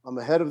 I'm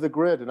ahead of the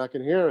grid and I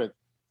can hear it,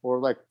 or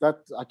like that,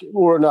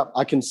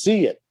 I can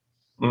see it.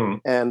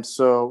 And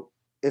so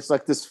it's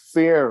like this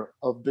fear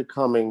of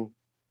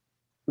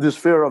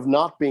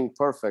not being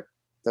perfect.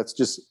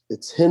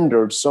 It's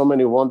hindered so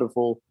many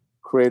wonderful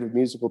creative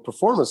musical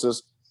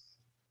performances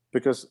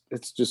because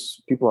it's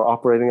just, people are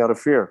operating out of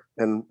fear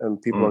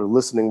and people are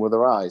listening with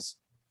their eyes.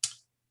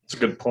 It's a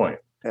good point.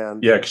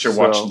 And because you're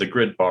watching the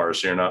grid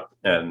bars, you're not,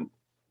 and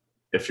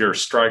if your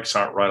strikes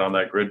aren't right on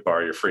that grid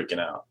bar, you're freaking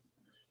out,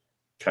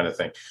 kind of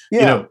thing.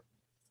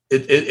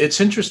 It's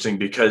interesting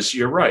because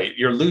you're right.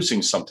 You're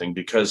losing something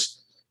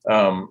because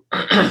I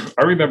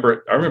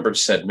remember it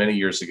said many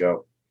years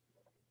ago,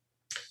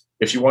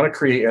 if you want to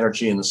create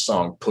energy in the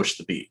song, push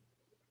the beat.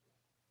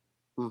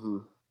 Mm-hmm.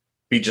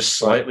 Be just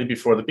slightly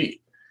before the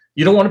beat.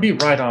 You don't want to be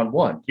right on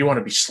one. You want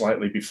to be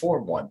slightly before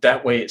one.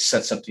 That way it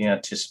sets up the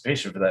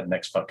anticipation for that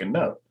next fucking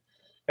note.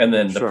 And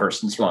then the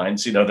person's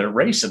minds, they're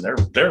racing,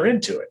 they're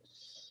into it.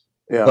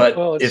 Yeah.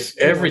 But if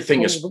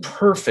everything is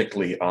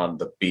perfectly on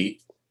the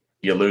beat,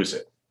 you lose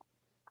it.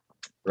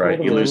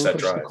 Right. You lose that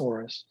drive. The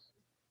chorus.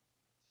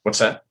 What's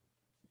that?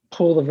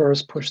 Pull the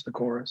verse, push the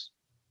chorus.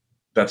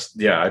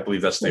 I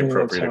believe that's the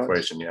appropriate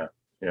equation. Yeah.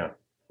 Yeah.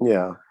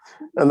 Yeah.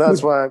 And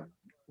that's why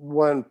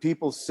when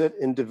people sit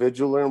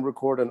individually and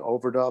record an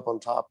overdub on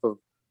top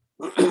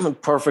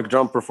of perfect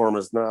drum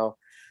performance, now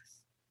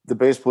the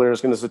bass player is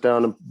going to sit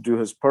down and do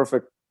his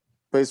perfect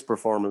bass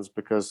performance,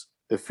 because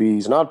if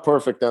he's not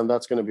perfect, then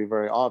that's going to be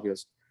very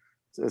obvious.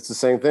 It's the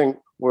same thing.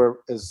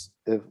 Whereas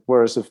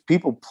if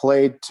people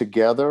played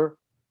together,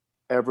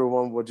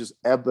 everyone would just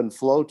ebb and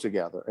flow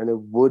together, and it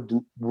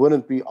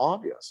wouldn't be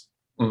obvious.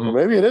 Mm-hmm. Or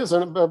maybe it is,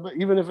 but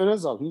even if it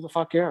is, who the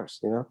fuck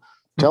cares?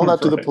 Tell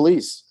that to the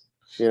police.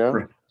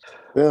 Right.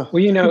 Yeah.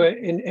 Well,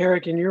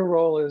 Eric, in your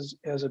role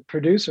as a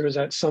producer, is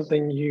that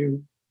something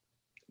you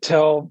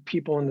tell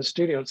people in the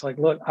studio? It's like,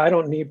 look, I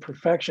don't need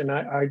perfection.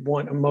 I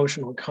want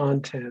emotional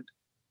content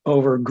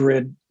over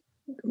grid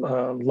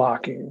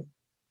locking.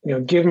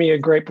 Give me a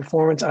great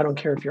performance. I don't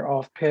care if you're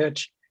off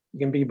pitch. You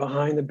can be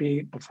behind the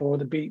beat, before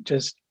the beat,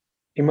 just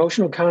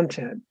emotional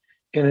content.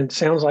 And it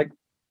sounds like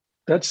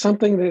that's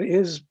something that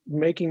is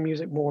making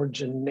music more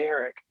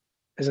generic,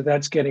 is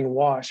that's getting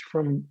washed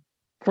from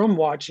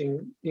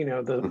watching,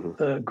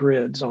 the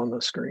grids on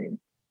the screen.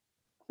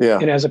 Yeah.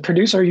 And as a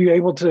producer, are you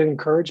able to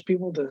encourage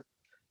people to,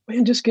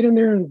 man, just get in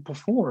there and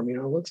perform?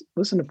 Let's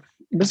listen to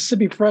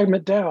Mississippi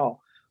Fragment Dow.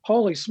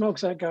 Holy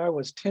smokes, that guy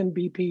was 10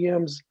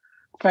 BPMs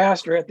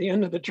faster at the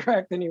end of the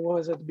track than he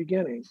was at the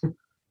beginning.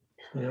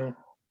 And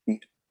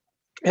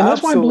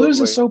that's why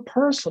blues is so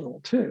personal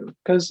too,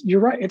 because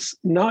you're right, it's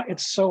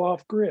so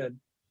off grid,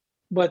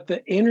 but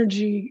the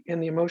energy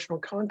and the emotional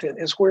content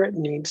is where it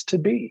needs to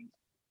be.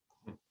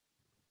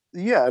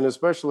 Yeah, and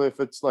especially if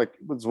it's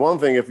one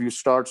thing if you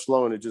start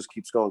slow and it just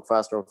keeps going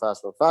faster and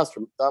faster and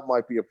faster, that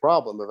might be a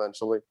problem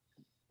eventually.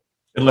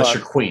 Unless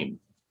you're Queen.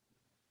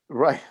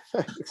 Right.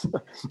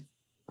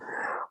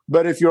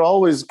 But if you're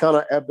always kind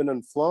of ebbing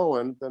and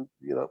flowing, then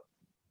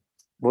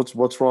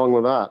what's wrong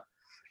with that?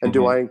 And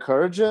do I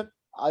encourage it?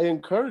 I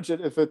encourage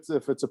it if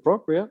it's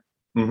appropriate.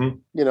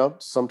 Mm-hmm.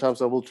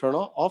 Sometimes I will turn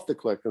off the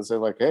click and say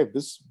hey,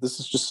 this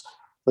is just,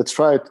 let's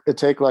try a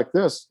take like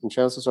this, and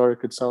chances are it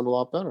could sound a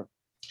lot better.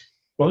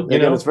 Well,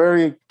 it's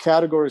very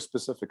category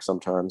specific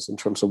sometimes in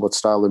terms of what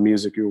style of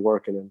music you're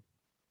working in.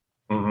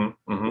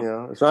 Mm-hmm.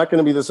 Mm-hmm. It's not going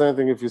to be the same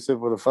thing if you sit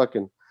with a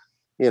fucking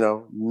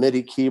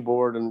MIDI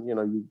keyboard and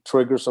you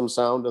trigger some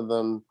sound and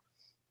then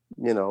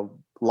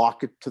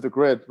lock it to the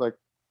grid.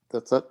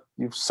 That's it.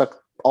 You've sucked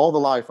all the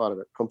life out of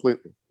it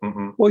completely.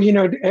 Mm-hmm. Well,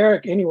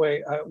 Eric,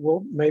 anyway,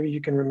 maybe you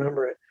can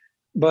remember it,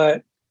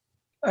 but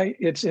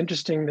it's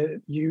interesting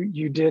that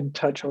you did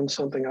touch on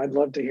something I'd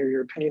love to hear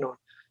your opinion on: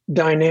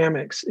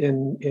 dynamics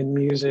in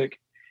music,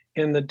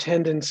 and the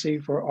tendency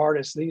for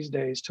artists these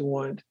days to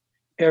want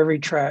every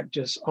track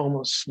just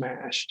almost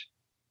smashed.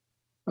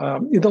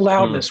 The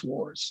loudness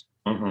wars.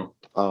 Mm-hmm.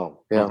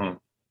 Oh, yeah.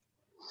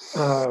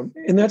 Mm-hmm.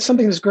 And that's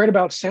something that's great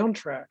about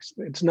soundtracks.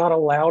 It's not a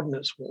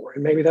loudness war.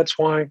 And maybe that's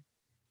why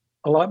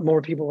a lot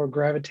more people are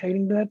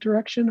gravitating that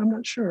direction. I'm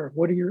not sure.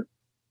 What do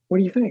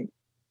you think?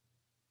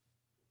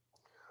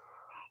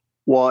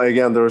 Well,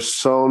 again, there's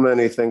so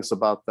many things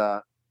about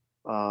that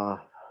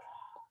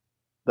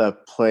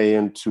that play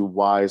into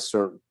why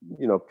certain,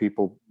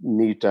 people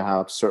need to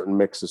have certain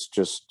mixes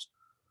just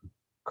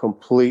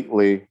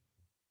completely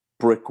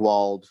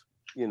brick-walled,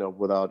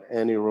 without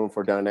any room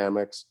for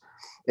dynamics.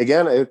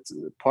 Again, it's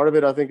part of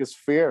it, I think, is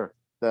fear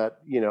that,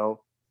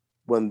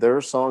 when their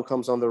song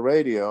comes on the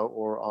radio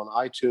or on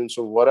iTunes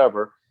or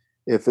whatever,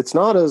 if it's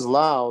not as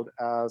loud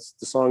as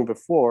the song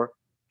before,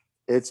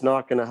 it's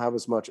not going to have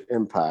as much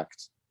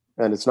impact,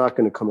 and it's not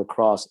going to come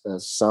across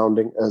as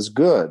sounding as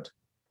good,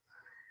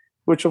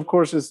 which of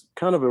course is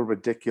kind of a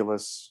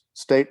ridiculous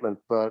statement,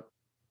 but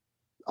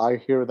I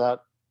hear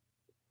that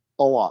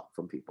a lot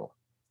from people.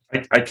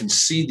 I can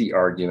see the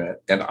argument,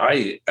 and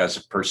I, as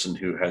a person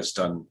who has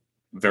done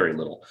very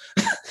little,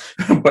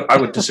 but I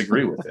would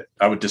disagree with it.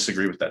 I would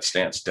disagree with that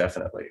stance,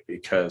 definitely,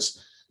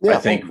 because I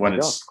think when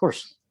it's, of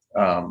course,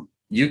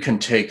 you can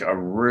take a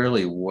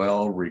really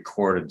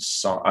well-recorded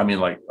song. I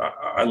mean,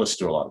 I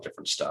listen to a lot of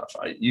different stuff.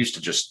 I used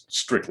to just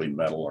strictly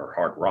metal or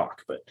hard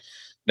rock, but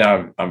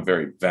now I'm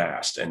very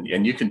vast. And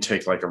you can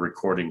take a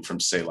recording from,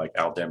 say,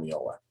 Al Di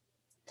Meola,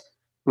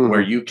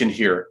 where you can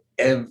hear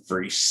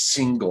every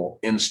single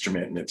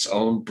instrument in its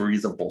own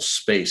breathable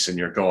space, and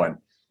you're going,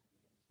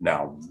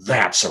 now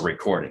that's a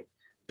recording.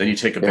 Then you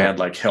take a band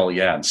like Hell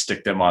Yeah and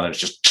stick them on, and it's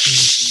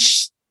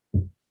just,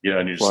 and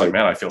you're just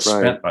man, I feel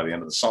spent by the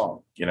end of the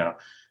song,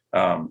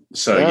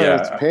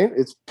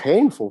 It's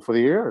painful for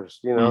the ears.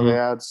 You know, they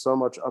add so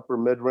much upper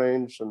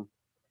mid-range, and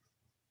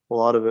a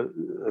lot of it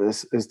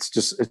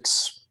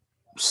it's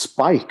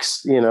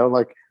spikes. You know,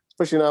 like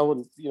especially now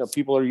when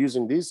people are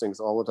using these things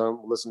all the time,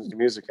 listening to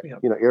music.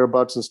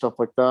 Earbuds and stuff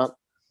like that.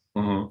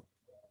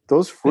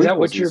 Those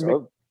frequencies.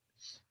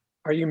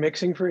 Are you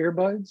mixing for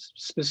earbuds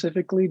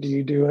specifically? Do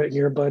you do an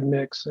earbud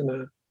mix and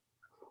a?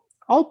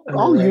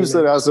 I'll use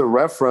it as a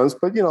reference,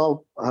 but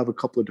I'll have a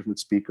couple of different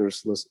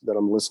speakers that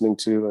I'm listening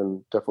to,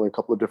 and definitely a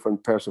couple of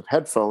different pairs of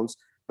headphones,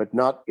 but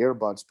not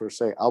earbuds per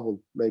se. I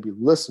will maybe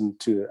listen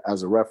to it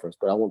as a reference,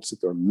 but I won't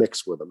sit there and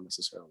mix with them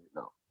necessarily.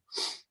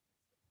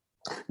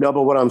 No,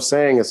 but what I'm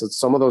saying is that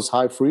some of those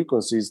high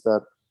frequencies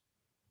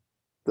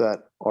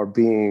that are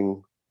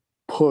being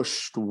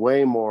pushed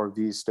way more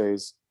these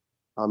days.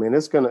 I mean,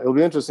 it'll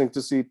be interesting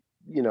to see,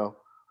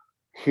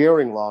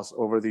 hearing loss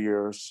over the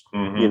years,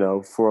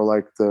 for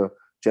like the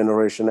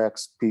Generation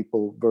X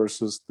people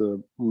versus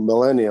the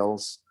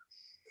millennials.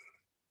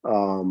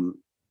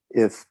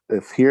 If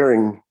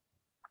hearing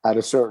at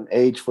a certain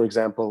age, for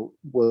example,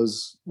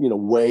 was,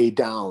 way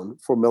down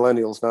for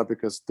millennials, not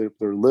because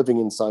they're living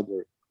inside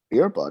their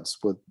earbuds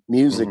with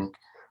music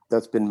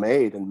that's been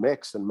made and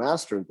mixed and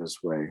mastered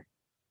this way.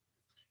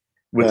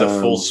 With the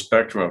full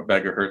spectrum of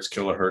megahertz,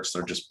 kilohertz,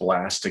 they're just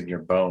blasting your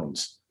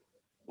bones.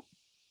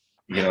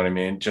 You know what I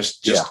mean?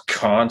 Just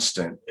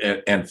constant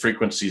and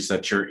frequencies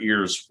that your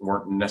ears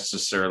weren't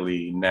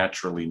necessarily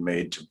naturally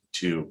made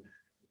to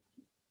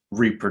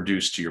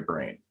reproduce to your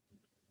brain.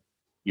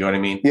 You know what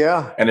I mean?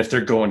 Yeah. And if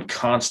they're going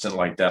constant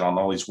like that on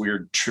all these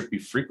weird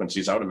trippy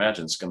frequencies, I would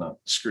imagine it's going to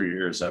screw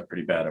your ears up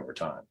pretty bad over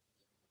time.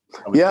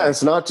 Yeah,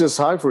 it's not just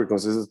high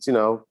frequencies. It's,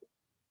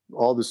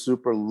 all the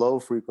super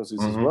low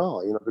frequencies as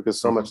well, because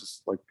so much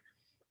is like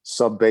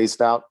sub-bassed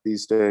out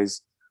these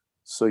days.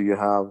 So you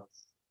have,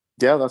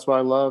 that's why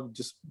I love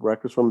just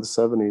records from the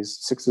 70s,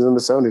 60s and the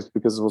 70s,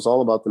 because it was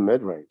all about the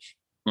mid-range.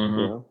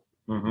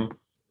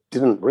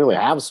 Didn't really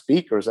have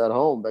speakers at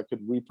home that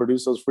could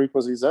reproduce those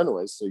frequencies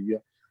anyway. So you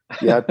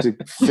had to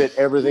fit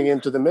everything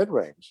into the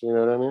mid-range. You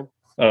know what I mean?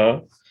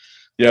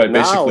 Yeah.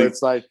 Now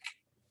it's like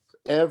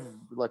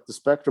the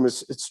spectrum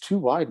it's too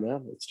wide,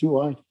 man. It's too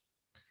wide.